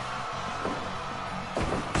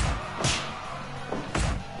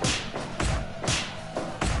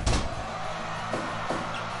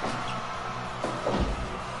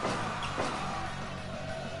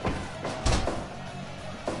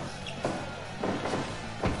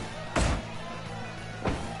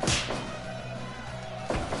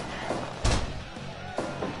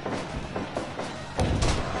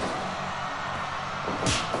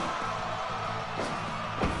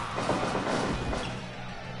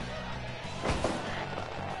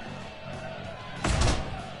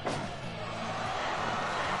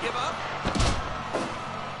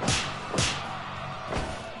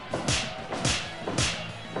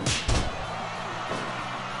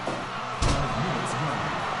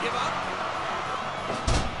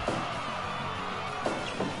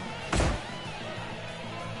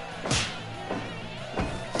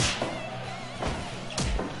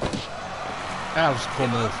 That was a cool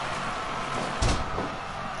move.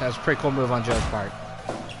 That was a pretty cool move on Joe's part.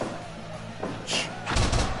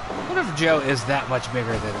 What if Joe is that much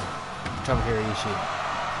bigger than Tomohiro Ishii?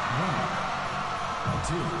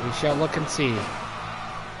 We shall look and see.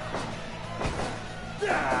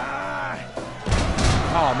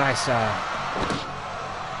 Oh, nice,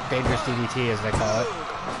 dangerous DDT, as they call it.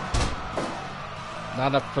 Not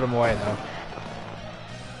enough to put him away, though.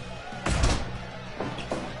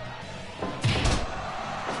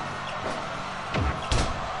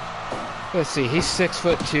 Let's see, he's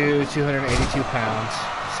 6'2", 282 pounds.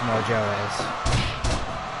 Samoa Joe is.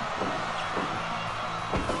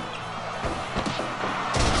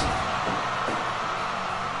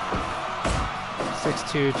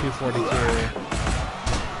 6'2", 242.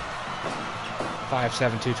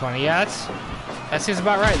 5'7", 220. Yeah, that seems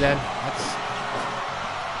about right then. That's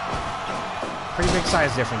pretty big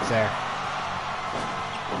size difference there.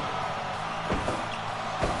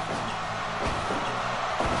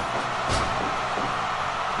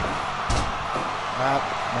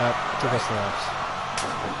 Nope, took us the ropes.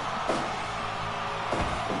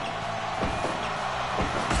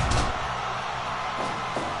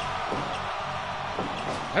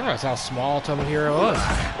 I didn't realize how small Tomohiro was.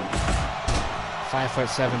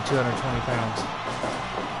 5'7", 220 pounds.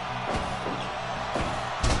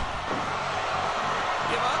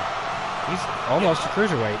 He's almost a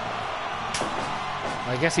cruiserweight.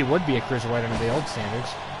 I guess he would be a cruiserweight under the old standards.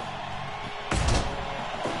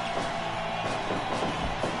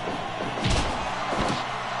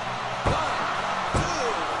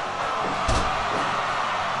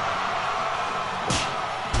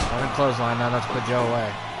 Clothesline, now let's put Joe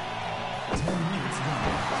away. 10 minutes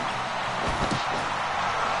left.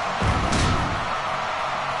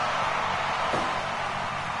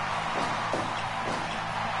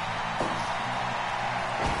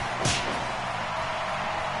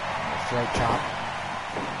 Throat chop.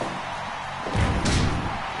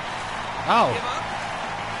 Oh!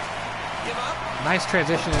 Give up. Nice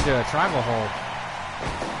transition into a tribal hold.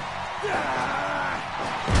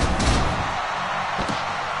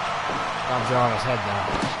 Got Joe on his head now.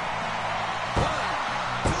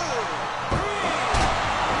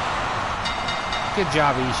 1, 2, 3. Good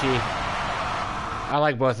job, Ishii. I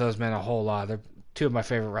like both of those men a whole lot. They're two of my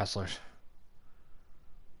favorite wrestlers.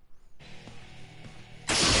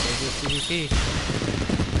 CDT.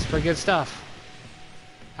 It's pretty good stuff.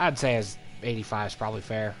 I'd say his 85 is probably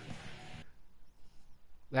fair.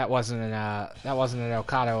 That wasn't an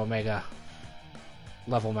Okada Omega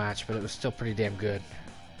level match, but it was still pretty damn good.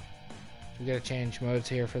 We gotta change modes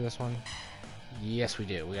here for this one. Yes, we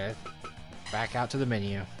do. We gotta back out to the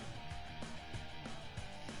menu.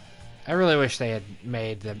 I really wish they had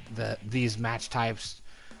made these match types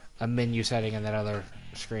a menu setting in that other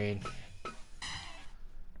screen,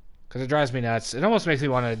 because it drives me nuts. It almost makes me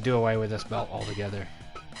want to do away with this belt altogether.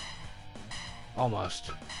 Almost.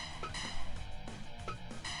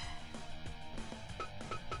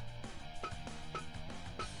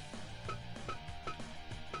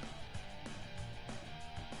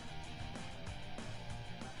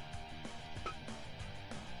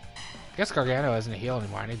 I guess Gargano isn't a heel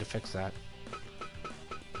anymore. I need to fix that.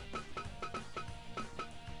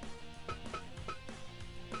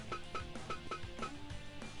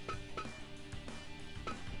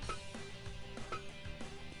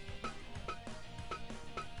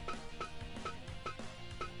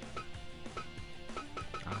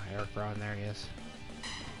 Eric Rowan, there he is.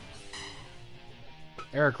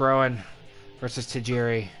 Eric Rowan versus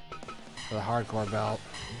Tajiri for the hardcore belt.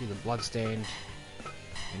 Do the bloodstained.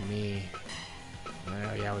 And me.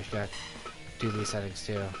 Oh, yeah, we should do these settings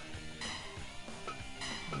too.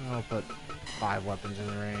 I'll put 5 weapons in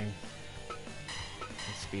the ring.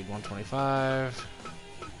 Speed 125.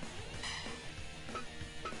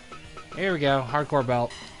 Here we go. Hardcore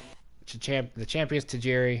belt. The champion's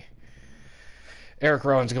Tajiri. Eric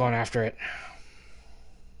Rowan's going after it.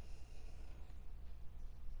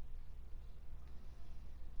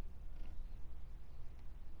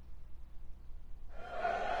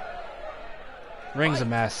 Ring's a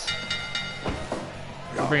mess.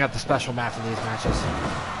 I'll bring out the special mat for these matches.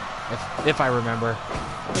 If I remember.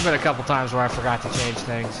 There've been a couple times where I forgot to change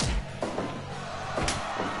things.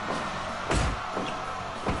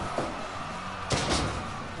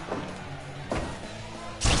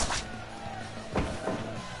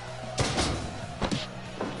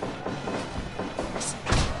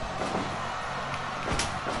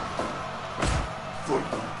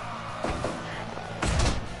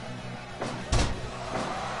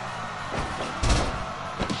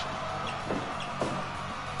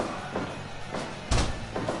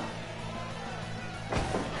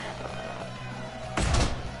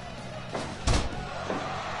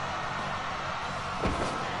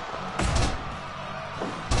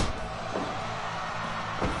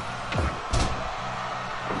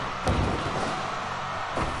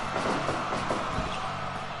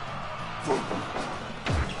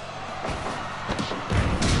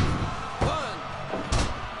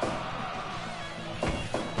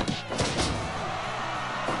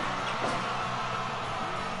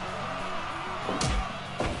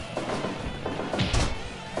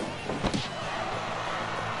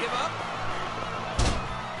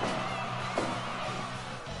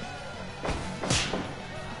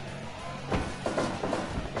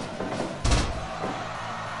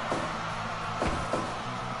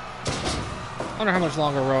 wonder how much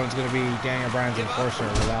longer Rowan's going to be Daniel Bryan's enforcer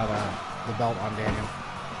without the belt on Daniel.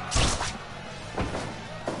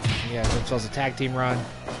 Yeah, this was a tag team run.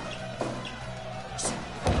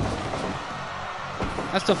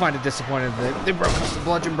 I still find it disappointing that they broke up the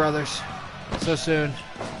Bludgeon Brothers so soon.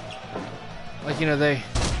 Like, you know, they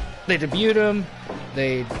debuted him,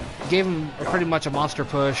 they gave him pretty much a monster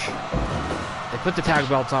push, they put the tag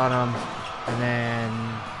belts on him, and then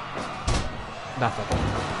nothing.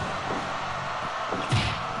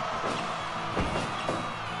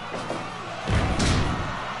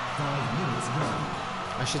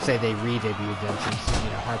 I should say they re-debuted them since, you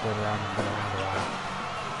know, Harper and around and been around a while.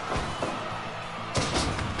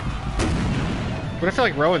 But I feel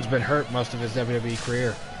like Rowan's been hurt most of his WWE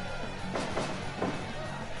career.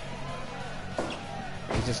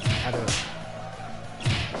 He just had a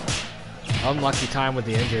unlucky time with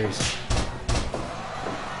the injuries.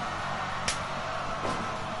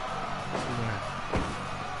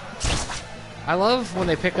 I love when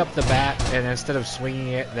they pick up the bat and instead of swinging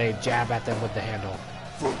it, they jab at them with the handle.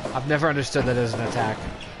 I've never understood that as an attack.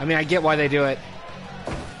 I mean, I get why they do it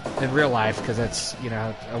in real life, because it's, you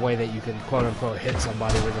know, a way that you can quote-unquote hit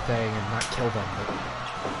somebody with a thing and not kill them.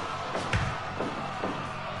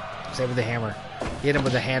 But same with the hammer. You hit him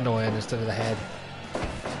with the handle in instead of the head.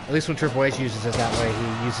 At least when Triple H uses it that way,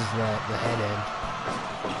 he uses the head end.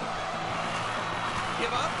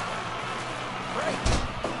 Give up. Break.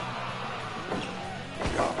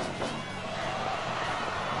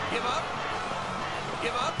 Give up.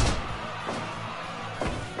 Give up.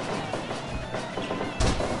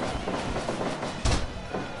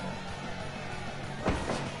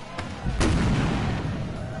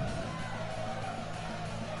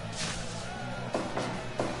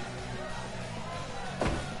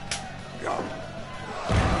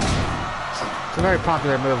 It's a very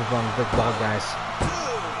popular move among big bald guys.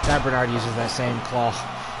 Chad Bernard uses that same claw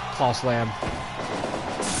slam.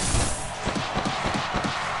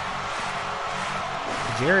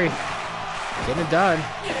 Jerry getting it done.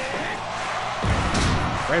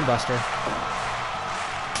 Brainbuster.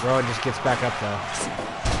 Rowan just gets back up though.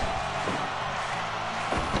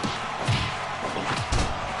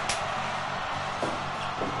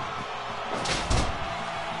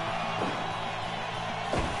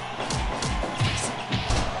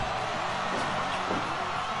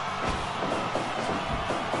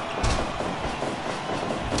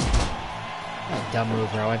 Dumb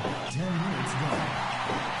move, Rowan. 10 minutes gone.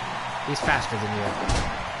 He's faster than you.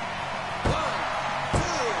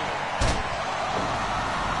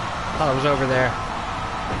 Thought I was over there.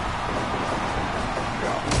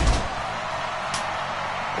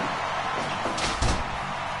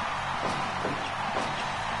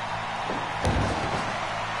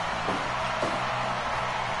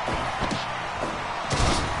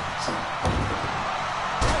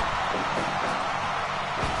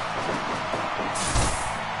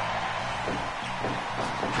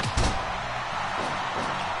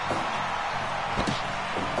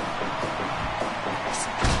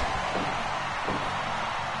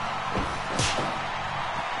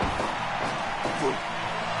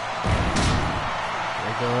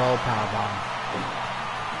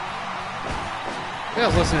 I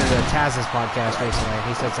was listening to Taz's podcast recently, and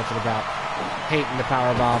he said something about hating the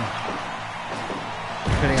powerbomb,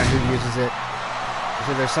 depending on who uses it.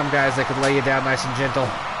 So there's some guys that could lay you down nice and gentle,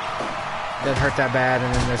 doesn't hurt that bad, and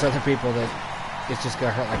then there's other people that it's just gonna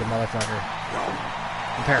hurt like a motherfucker.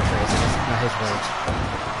 I'm paraphrasing, that's not his words.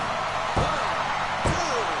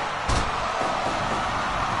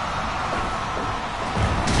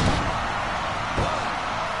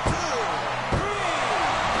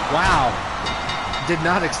 Wow. Did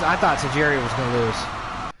not I thought Tajiri was going to lose.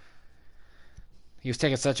 He was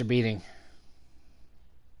taking such a beating.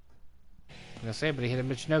 I'm going to say, but he hit a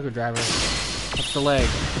Michinoku driver. Up the leg.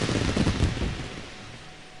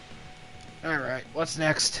 Alright, what's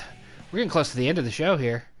next? We're getting close to the end of the show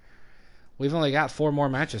here. We've only got 4 more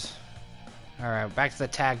matches. Alright, back to the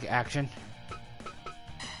tag action.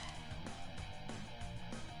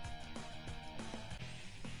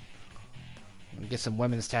 Get some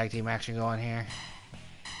women's tag team action going here.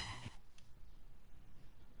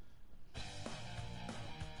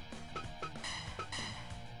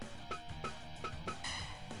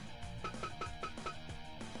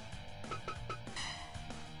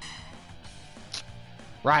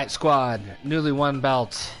 Riot Squad, newly won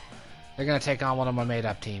belts. They're going to take on one of my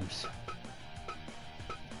made-up teams.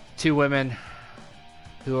 2 women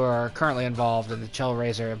who are currently involved in the Chell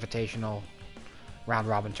Razor Invitational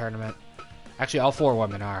round-robin tournament. Actually, all 4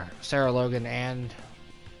 women are. Sarah Logan and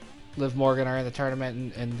Liv Morgan are in the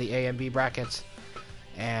tournament in the A and B brackets.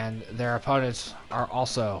 and their opponents are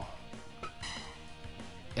also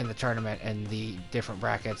in the tournament in the different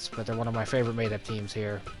brackets, but they're one of my favorite made-up teams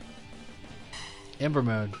here. Ember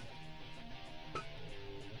Moon.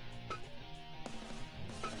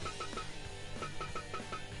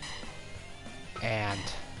 And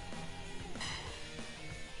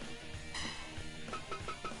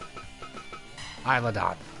Isla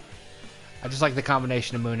Dawn. I just like the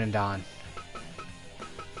combination of Moon and Dawn.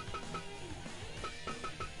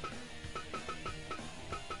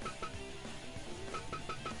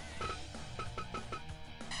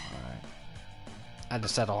 I had to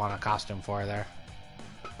settle on a costume for her there.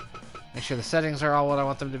 Make sure the settings are all what I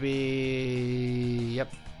want them to be.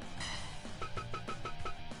 Yep.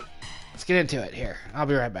 Let's get into it here. I'll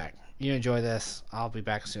be right back. You enjoy this. I'll be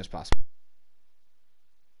back as soon as possible.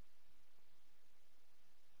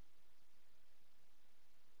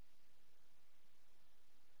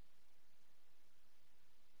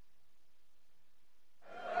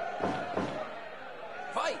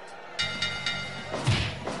 Fight!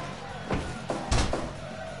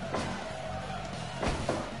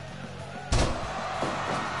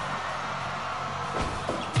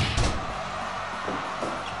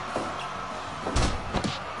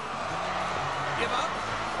 Give up!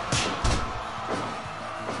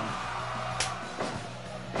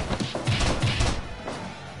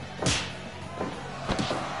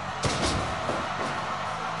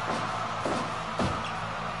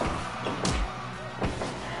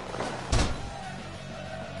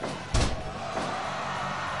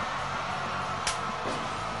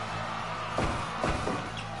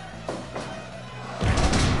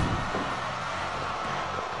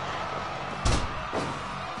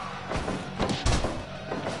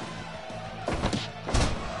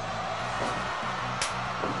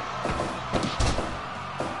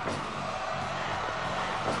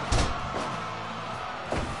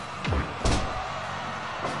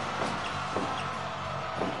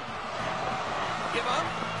 Give up!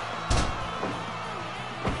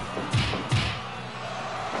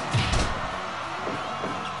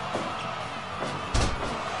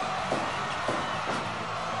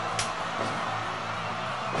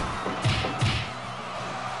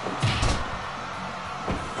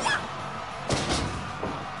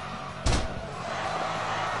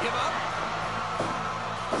 Give up!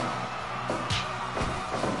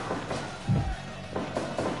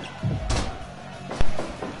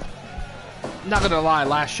 Not gonna lie,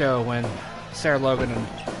 last show when Sarah Logan and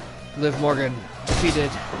Liv Morgan defeated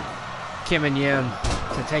Kim and Yim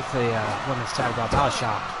to take the women's tag belts, I was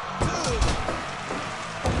shocked.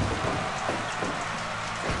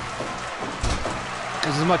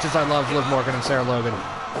 Because as much as I love Liv Morgan and Sarah Logan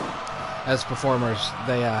as performers,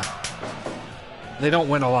 they don't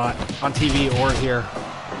win a lot on TV or here.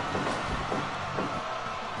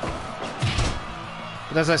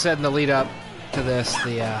 But as I said in the lead up to this,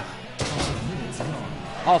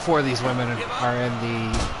 all four of these women are in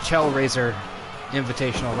the Chell Razor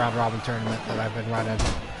Invitational Round Robin Tournament that I've been running.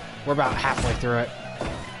 We're about halfway through it.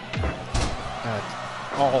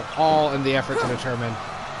 All in the effort to determine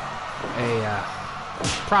a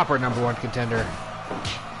proper #1 contender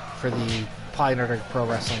for the PolyNerdic Pro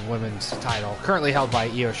Wrestling Women's title, currently held by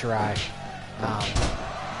Io Shirai.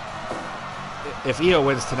 If Io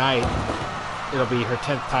wins tonight, it'll be her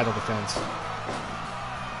 10th title defense.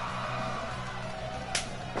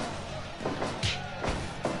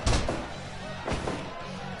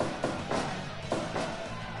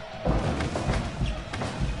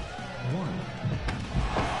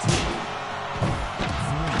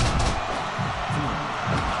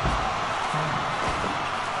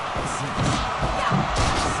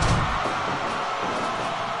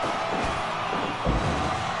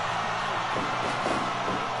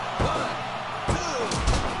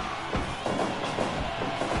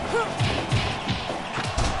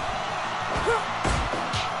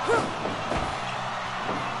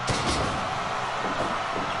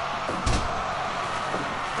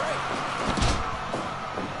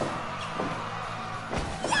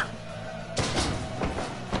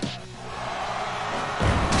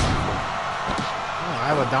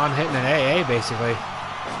 Dunne hitting an AA, basically.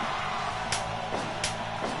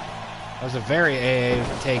 That was a very AA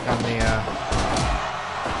take on the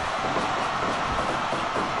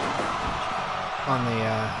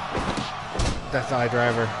Death Eye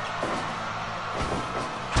driver.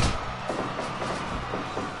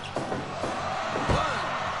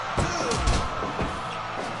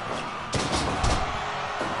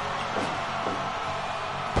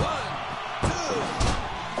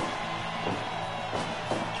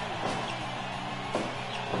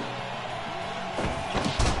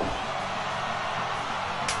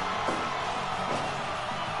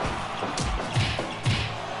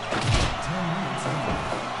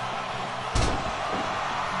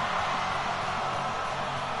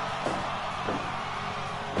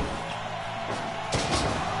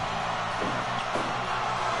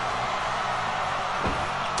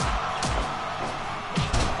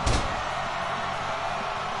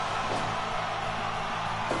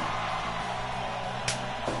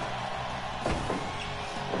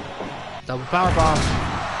 Double power bomb.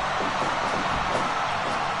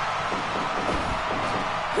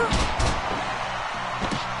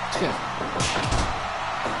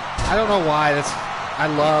 I don't know why. I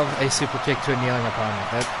love a super kick to a kneeling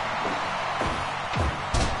opponent.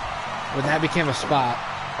 When that became a spot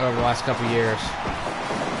over the last couple years.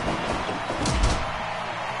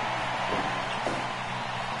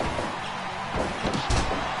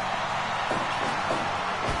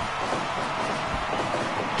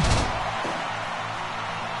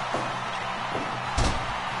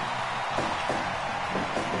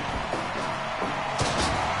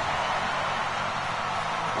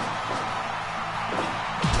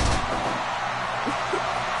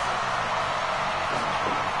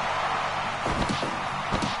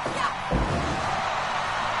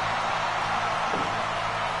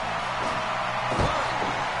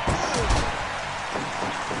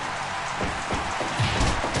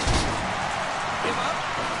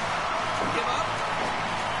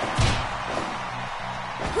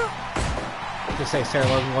 Say Sarah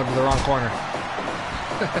Logan going to the wrong corner.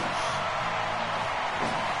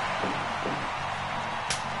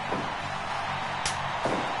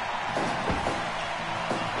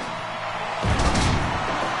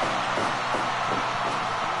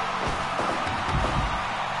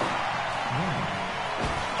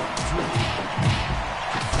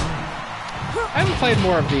 I haven't played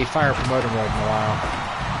more of the Fire Promoter mode in a while.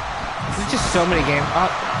 There's just so many games.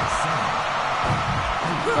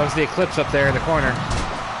 That was the Eclipse up there in the corner.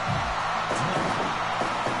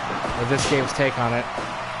 Or this game's take on it.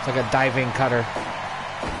 It's like a diving cutter.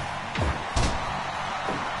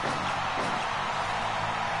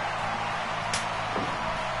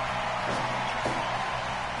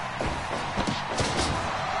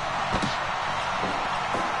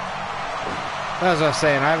 As I was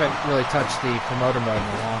saying, I haven't really touched the promoter mode in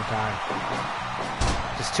a long time.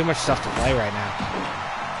 Just too much stuff to play right now.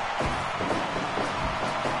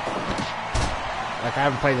 Like, I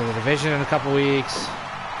haven't played in the Division in a couple weeks.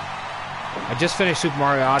 I just finished Super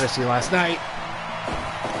Mario Odyssey last night.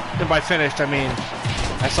 And by finished, I mean,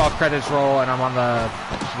 I saw credits roll and I'm on the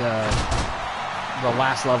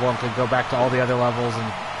last level and could go back to all the other levels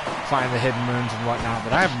and find the hidden moons and whatnot.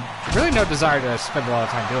 But I have really no desire to spend a lot of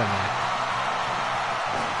time doing that.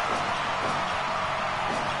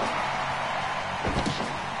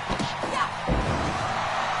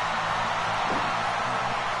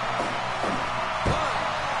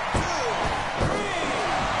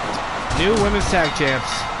 New women's tag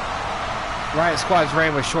champs. Riot Squad's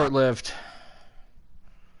reign was short-lived.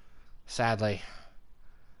 Sadly.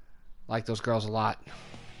 Like those girls a lot.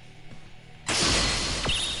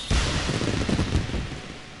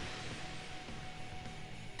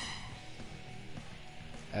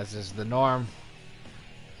 As is the norm,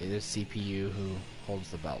 it is CPU who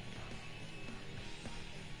holds the belt.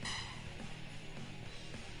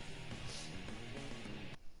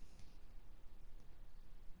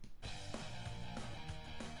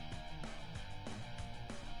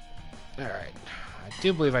 Alright, I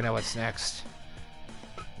do believe I know what's next.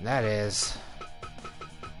 And that is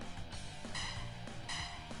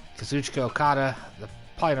Kazuchika Okada, the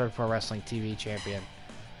PolyNerdic Pro Wrestling TV champion.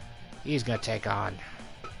 He's going to take on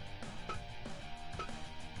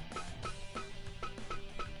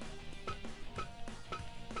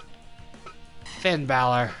Finn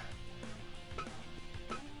Balor.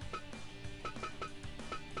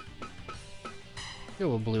 Go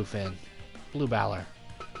with Blue Finn. Blue Balor.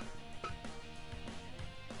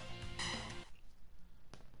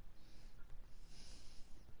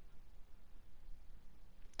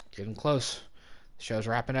 Getting close. The show's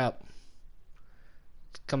wrapping up.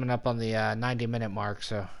 It's coming up on the 90-minute mark,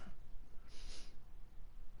 so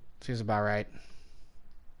seems about right.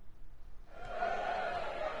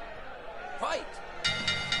 Fight!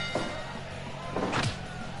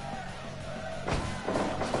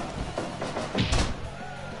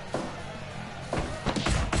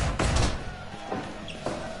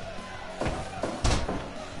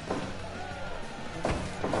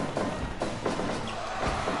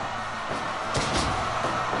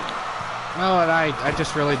 Well, what I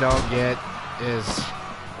just really don't get is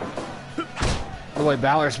the way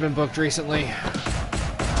Balor's been booked recently. You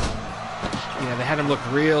know, they had him look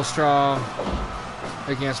real strong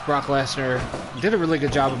against Brock Lesnar. Did a really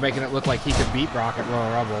good job of making it look like he could beat Brock at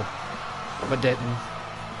Royal Rumble, but didn't.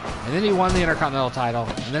 And then he won the Intercontinental title,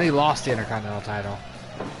 and then he lost the Intercontinental title,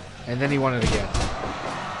 and then he won it again.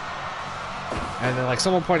 And then, like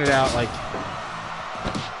someone pointed out, like,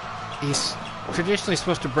 he's traditionally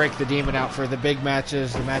supposed to break the demon out for the big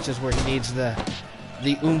matches, the matches where he needs the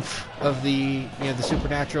oomph of the, you know, the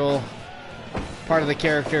supernatural part of the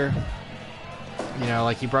character. You know,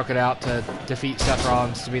 like he broke it out to defeat Seth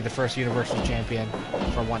Rollins to be the first Universal Champion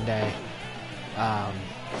for one day.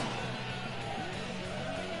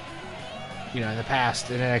 You know, in the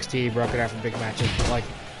past, in NXT, he broke it out for big matches, but like,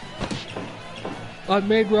 on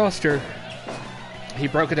main roster, he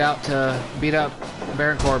broke it out to beat up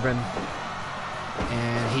Baron Corbin,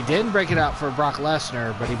 and he didn't break it out for Brock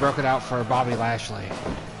Lesnar, but he broke it out for Bobby Lashley.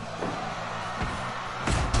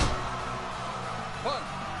 One,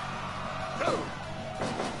 two.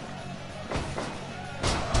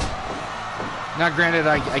 Now, granted,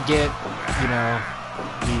 I get, you know,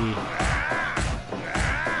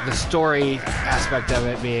 the story aspect of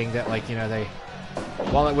it being that, like, you know,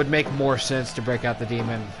 while it would make more sense to break out the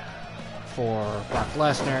Demon for Brock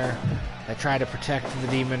Lesnar, they try to protect the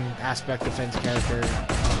Demon aspect of Finn's character. You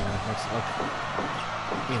know, makes it look,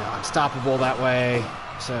 you know, unstoppable that way.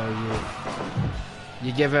 So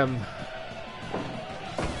you give him,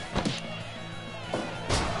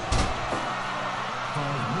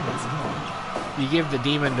 you give the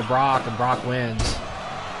Demon to Brock and Brock wins.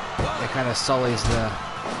 It kind of sullies the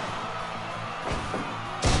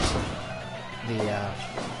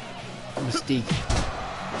mystique.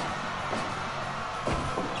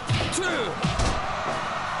 Two.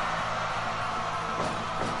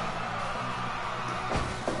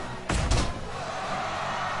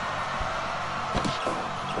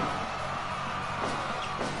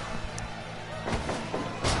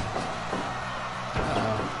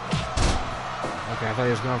 Okay, I thought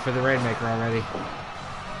he was going for the Rainmaker already.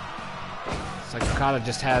 It's like Okada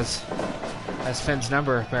just has Finn's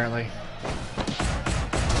number, apparently.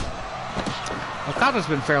 Okada's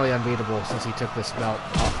been fairly unbeatable since he took this belt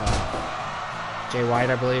off Jay White,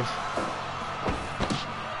 I believe.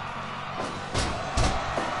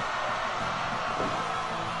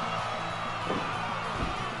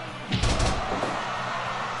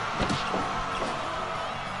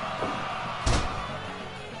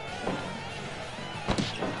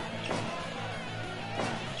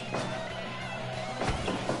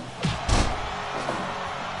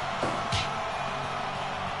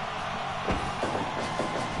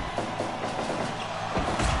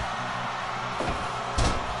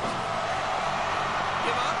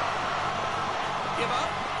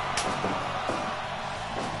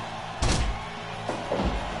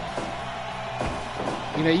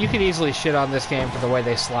 You know, you could easily shit on this game for the way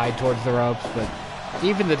they slide towards the ropes, but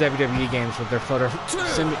even the WWE games with their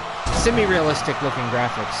semi-realistic looking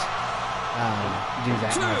graphics do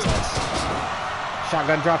that nonsense.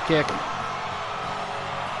 Shotgun drop kick.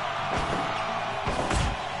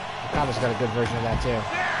 Okada's got a good version of that too.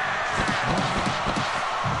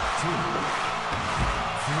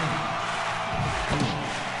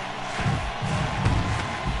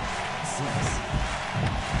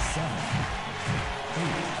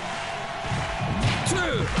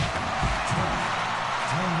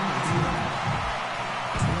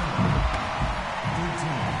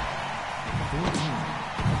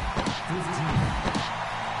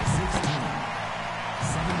 16,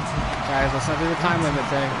 17, Guys, let's not do the time limit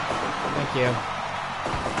thing. Thank you.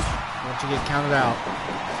 Once you get counted out.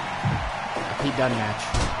 A Pete Dunne match.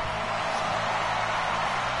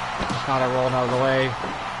 Okada rolling out of the way.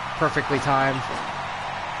 Perfectly timed.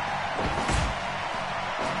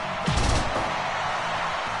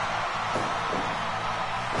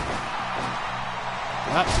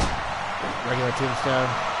 Up. Regular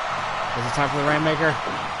tombstone. Is it time for the Rainmaker?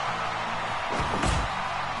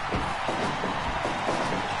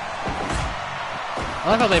 I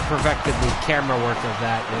love how they perfected the camera work of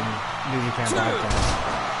that in New Japan Broadcast.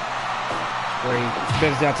 Where he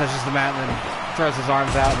bends down, touches the mat, and then throws his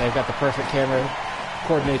arms out, and they've got the perfect camera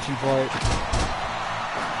coordination for it.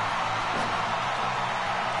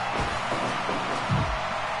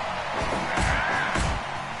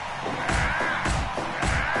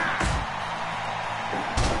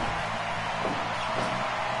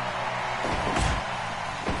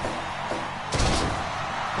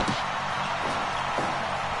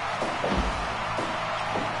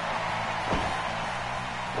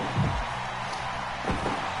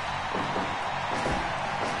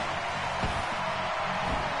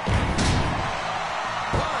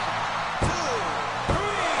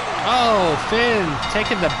 Oh, Finn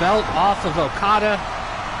taking the belt off of Okada.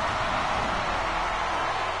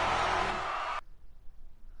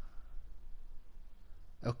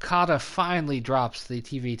 Okada finally drops the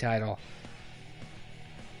TV title.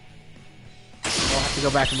 We'll have to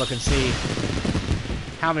go back and look and see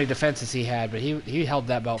how many defenses he had, but he held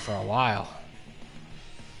that belt for a while.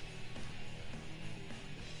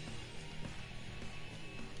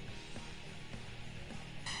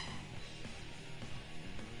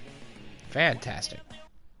 Fantastic.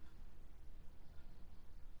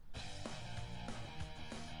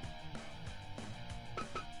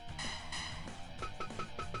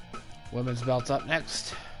 Women's belt's up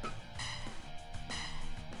next.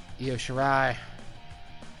 Io Shirai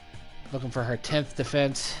looking for her 10th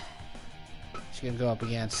defense. She's going to go up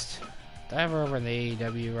against... Do I have her over in the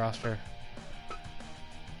AEW roster?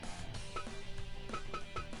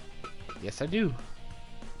 Yes, I do.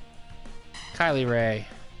 Kylie Ray.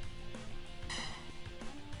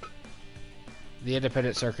 The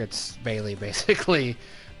independent circuit's Bailey, basically.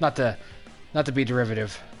 Not to be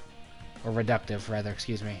derivative. Or reductive, rather,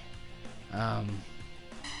 excuse me.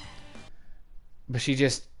 But she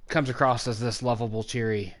just comes across as this lovable,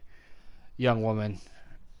 cheery young woman,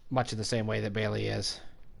 much in the same way that Bailey is.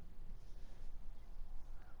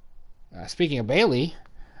 Speaking of Bailey,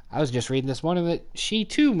 I was just reading this morning that she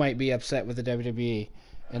too might be upset with the WWE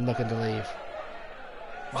and looking to leave.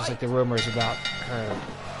 Just like the rumors about her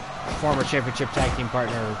former championship tag team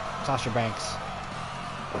partner, Sasha Banks.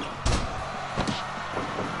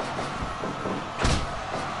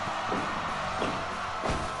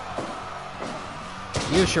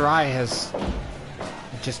 Io Shirai has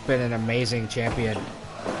just been an amazing champion.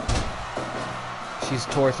 She's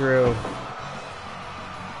tore through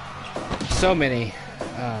so many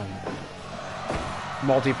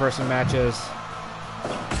multi-person matches,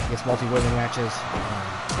 I guess multi-women matches.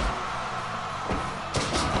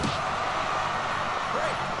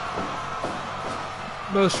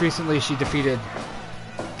 Most recently, she defeated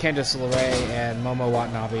Candice LeRae and Momo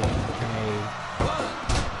Watanabe in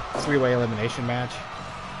a three-way elimination match.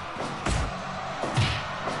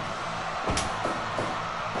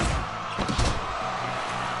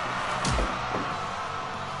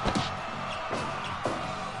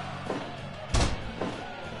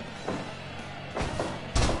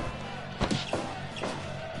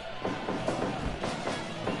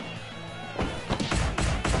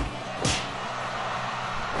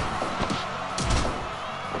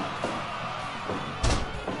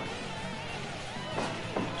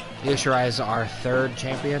 Io Shirai is our third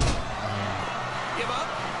champion.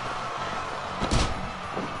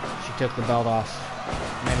 She took the belt off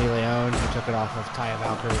Mandy Leon, who took it off of Taya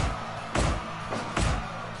Valkyrie.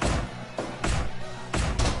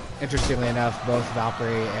 Interestingly enough, both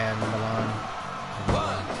Valkyrie and Malone,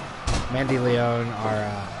 Mandy Leon are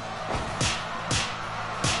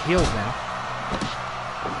heels now.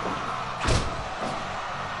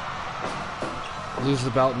 Lose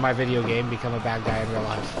the belt in my video game, become a bad guy in real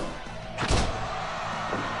life.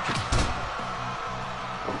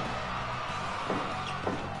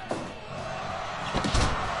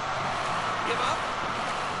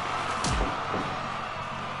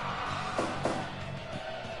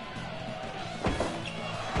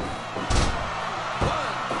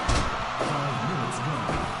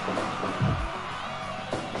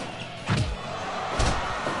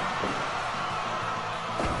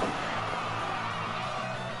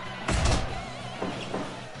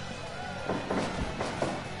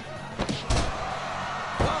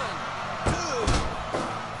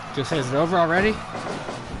 Just is it over already?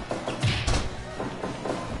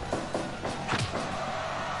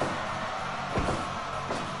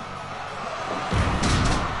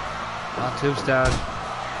 On tombstone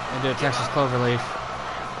into a Texas Cloverleaf.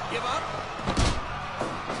 Give up.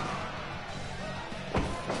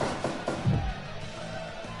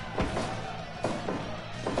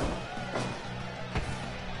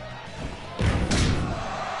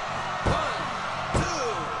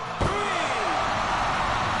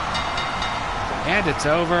 And it's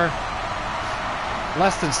over.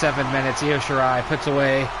 Less than 7 minutes. Io Shirai puts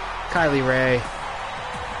away Kylie Ray.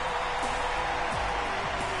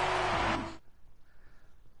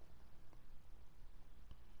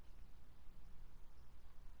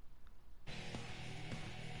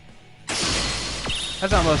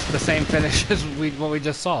 That's almost the same finish as what we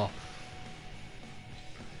just saw.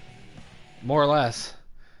 More or less.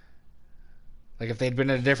 Like if they'd been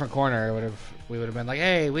in a different corner, we would have been like,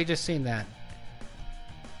 hey, we just seen that.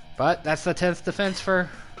 But that's the 10th defense for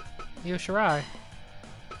Io Shirai.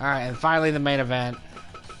 Alright, and finally the main event.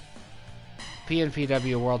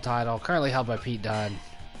 PNPW World Title, currently held by Pete Dunne.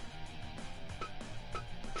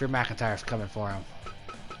 Drew McIntyre's coming for him.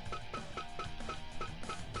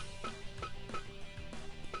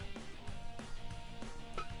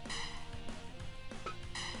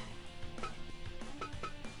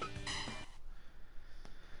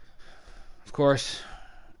 Of course,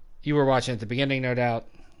 you were watching at the beginning, no doubt.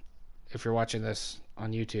 If you're watching this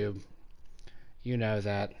on YouTube, you know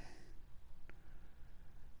that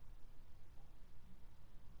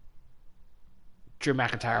Drew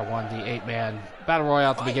McIntyre won the 8-man Battle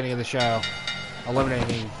Royale at the beginning of the show,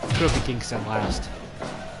 eliminating Kofi Kingston last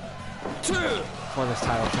for this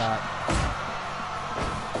title shot.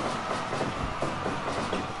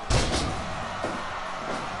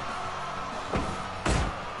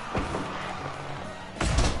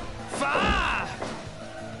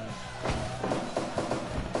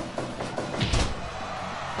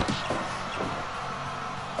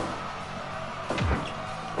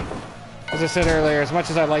 As I said earlier, as much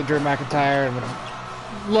as I like Drew McIntyre and would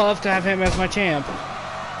love to have him as my champ,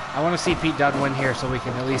 I want to see Pete Dunne win here so we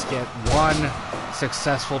can at least get one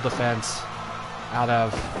successful defense out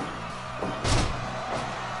of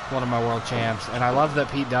one of my world champs. And I love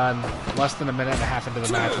that Pete Dunne, less than a minute and a half into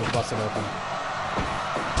the match, was busted open.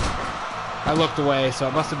 I looked away, so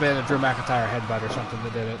it must have been a Drew McIntyre headbutt or something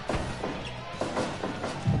that did it.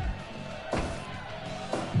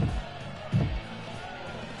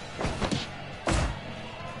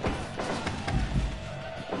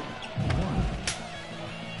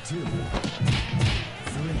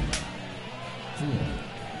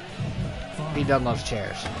 Pete Dunne loves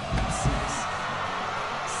chairs. 6, 7,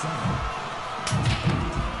 8,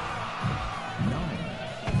 9,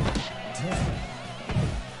 10,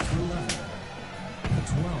 11,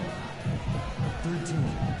 12, 13,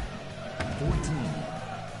 14,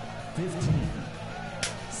 15,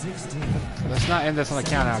 16. Let's not end this on the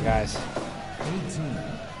count out, guys. 18,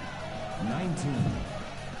 19,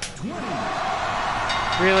 20.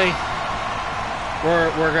 Really?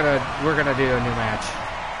 We're gonna do a new match.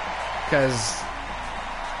 Because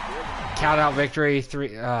count out victory 3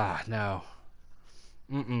 no.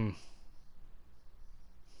 Well,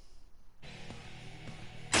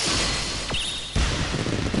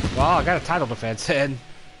 I got a title defense in.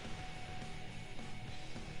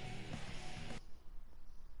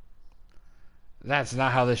 That's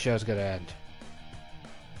not how this show's gonna end.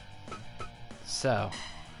 So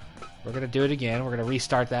we're gonna do it again. We're gonna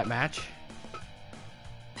restart that match.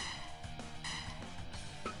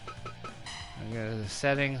 Go to the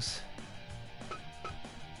settings.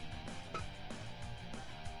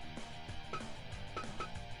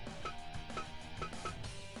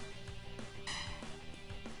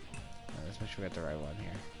 Let's make sure we got the right one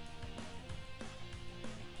here.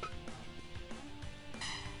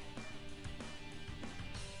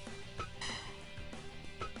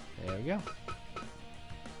 There we go.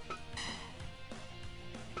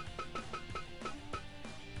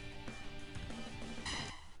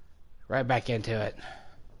 Right back into it.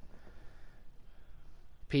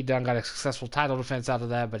 Pete Dunne got a successful title defense out of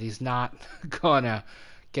that, but he's not gonna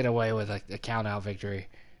get away with a count-out victory.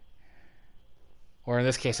 Or in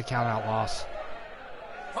this case, a count-out loss.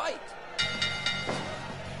 Fight!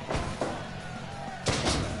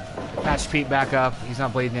 Patched Pete back up. He's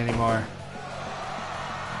not bleeding anymore.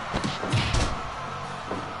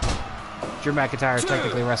 Drew McIntyre is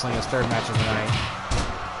technically wrestling his 3rd match of the night.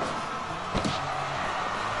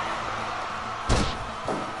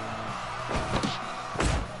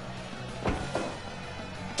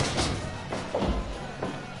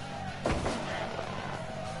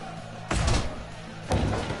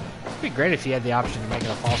 It'd be great if he had the option to make it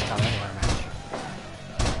a false count anywhere match.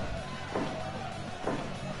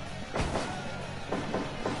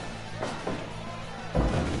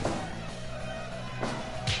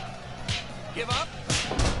 Give up.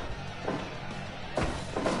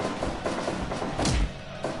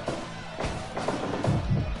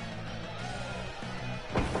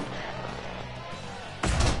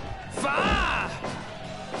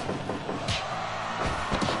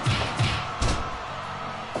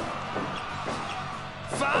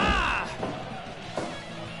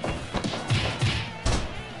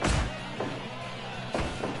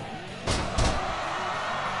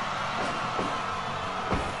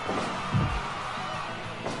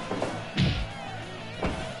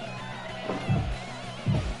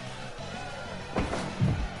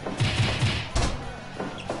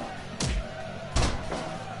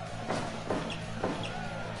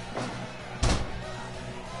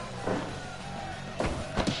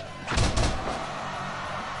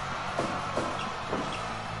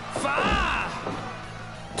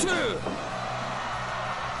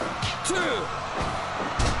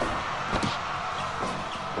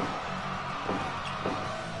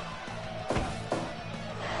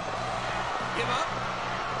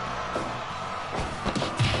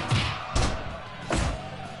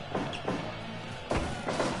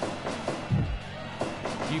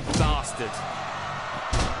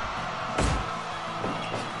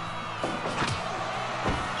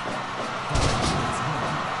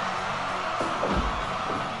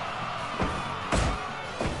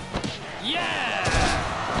 Yeah!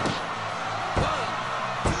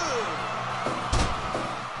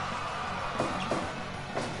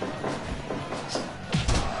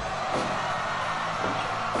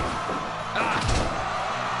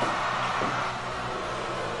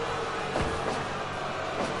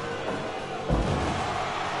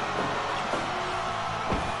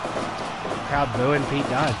 crowd booing Pete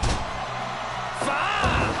Dunne.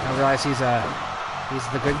 I realize he's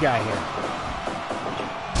the good guy here.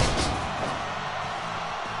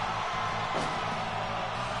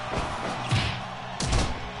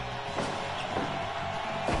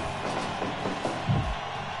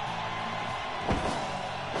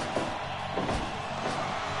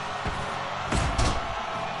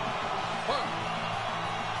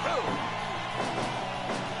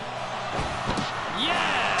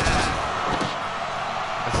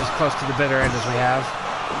 Close to the bitter end as we have.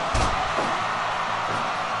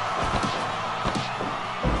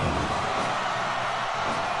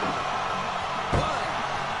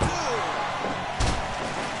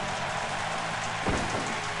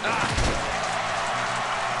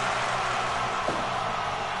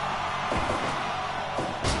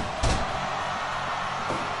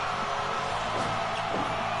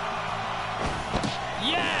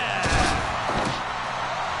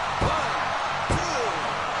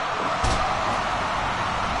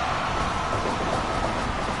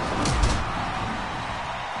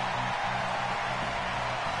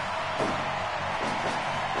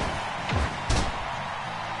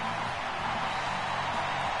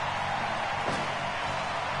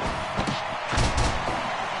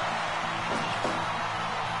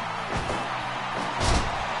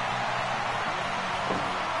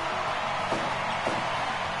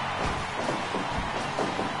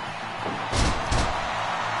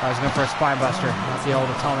 I was going for a spine buster. That's the old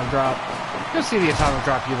atomic drop. You don't see the atomic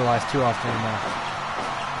drop utilized too often anymore.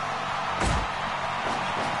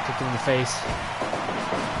 Kick him in the face.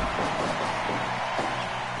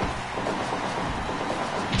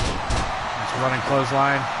 Nice running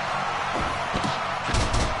clothesline.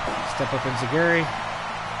 Step up enziguri.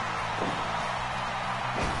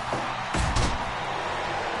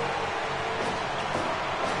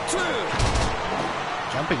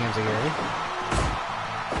 Jumping enziguri.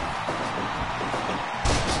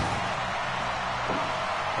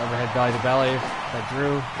 Overhead belly to belly by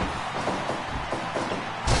Drew.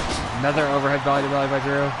 Another overhead belly to belly by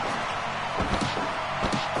Drew.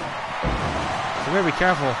 So we gotta be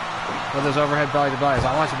careful with those overhead belly to bellies.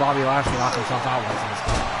 I watched Bobby Lashley knock himself out once in this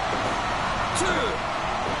game.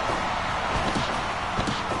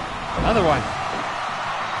 Another one.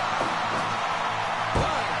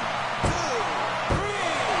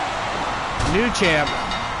 New champ,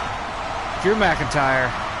 Drew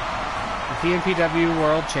McIntyre. PNPW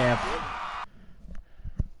World Champ.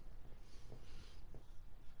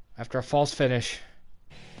 After a false finish,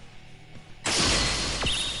 we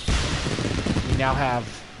now have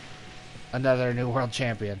another new World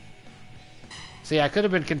Champion. See, I could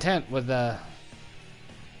have been content with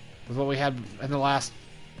what we had in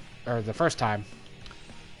the first time.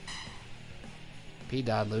 P.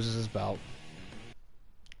 Dunne loses his belt.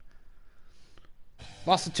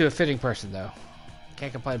 Lost it to a fitting person, though.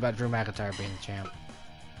 Can't complain about Drew McIntyre being the champ.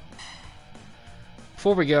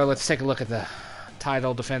 Before we go, let's take a look at the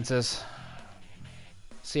title defenses.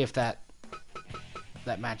 See if that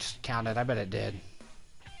match counted. I bet it did.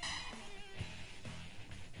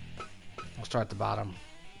 We'll start at the bottom.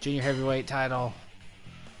 Junior heavyweight title.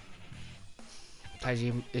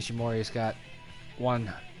 Taiji Ishimori's got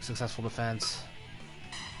one successful defense.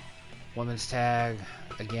 Women's tag,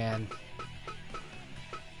 again.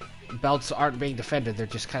 Belts aren't being defended, they're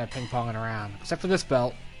just kind of ping-ponging around. Except for this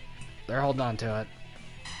belt, they're holding on to it.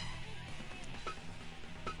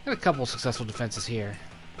 Got a couple successful defenses here.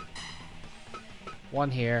 One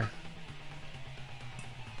here.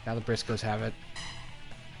 Now the Briscoes have it.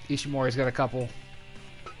 Ishimori's got a couple.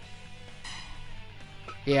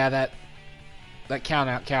 Yeah, that count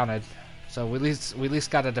out counted. So we at least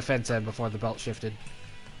got a defense in before the belt shifted.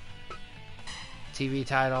 TV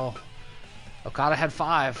title. Okada had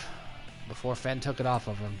 5 before Fenn took it off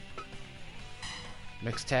of him.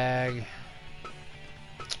 Mixed tag.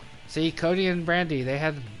 See, Cody and Brandi, they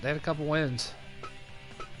had a couple wins.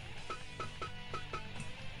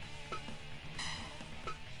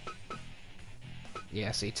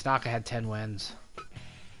 Yeah, see, Tanaka had 10 wins.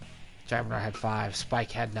 Jabber had 5.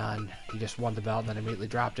 Spike had none. He just won the belt and then immediately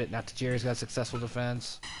dropped it. Now Tajiri's got a successful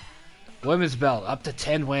defense. Women's belt, up to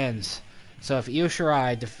 10 wins. So if Io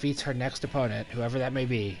Shirai defeats her next opponent, whoever that may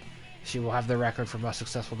be, she will have the record for most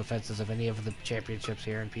successful defenses of any of the championships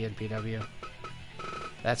here in PNPW.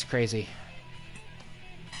 That's crazy.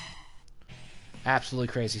 Absolutely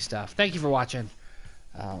crazy stuff. Thank you for watching.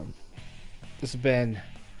 This has been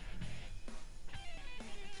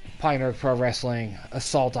PolyNerdic Pro Wrestling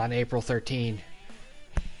Assault on April 13.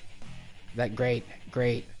 That great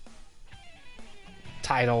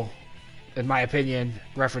title, in my opinion,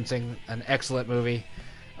 referencing an excellent movie.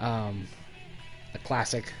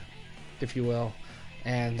 classic, if you will.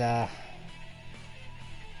 And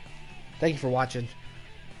thank you for watching.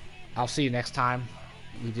 I'll see you next time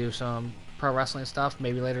we do some pro wrestling stuff.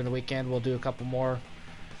 Maybe later in the weekend we'll do a couple more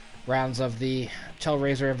rounds of the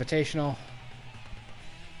Hellraiser Invitational.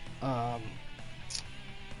 I'm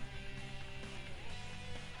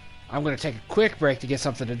going to take a quick break to get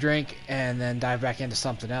something to drink and then dive back into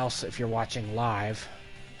something else if you're watching live.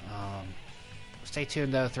 Stay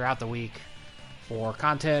tuned, though, throughout the week for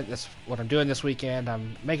content. That's what I'm doing this weekend.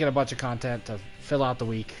 I'm making a bunch of content to fill out the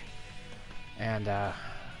week. And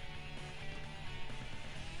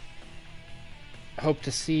hope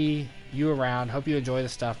to see you around. Hope you enjoy the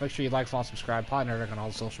stuff. Make sure you like, follow, subscribe. PolyNerdic on all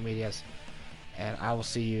the social medias. And I will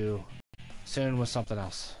see you soon with something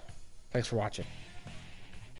else. Thanks for watching.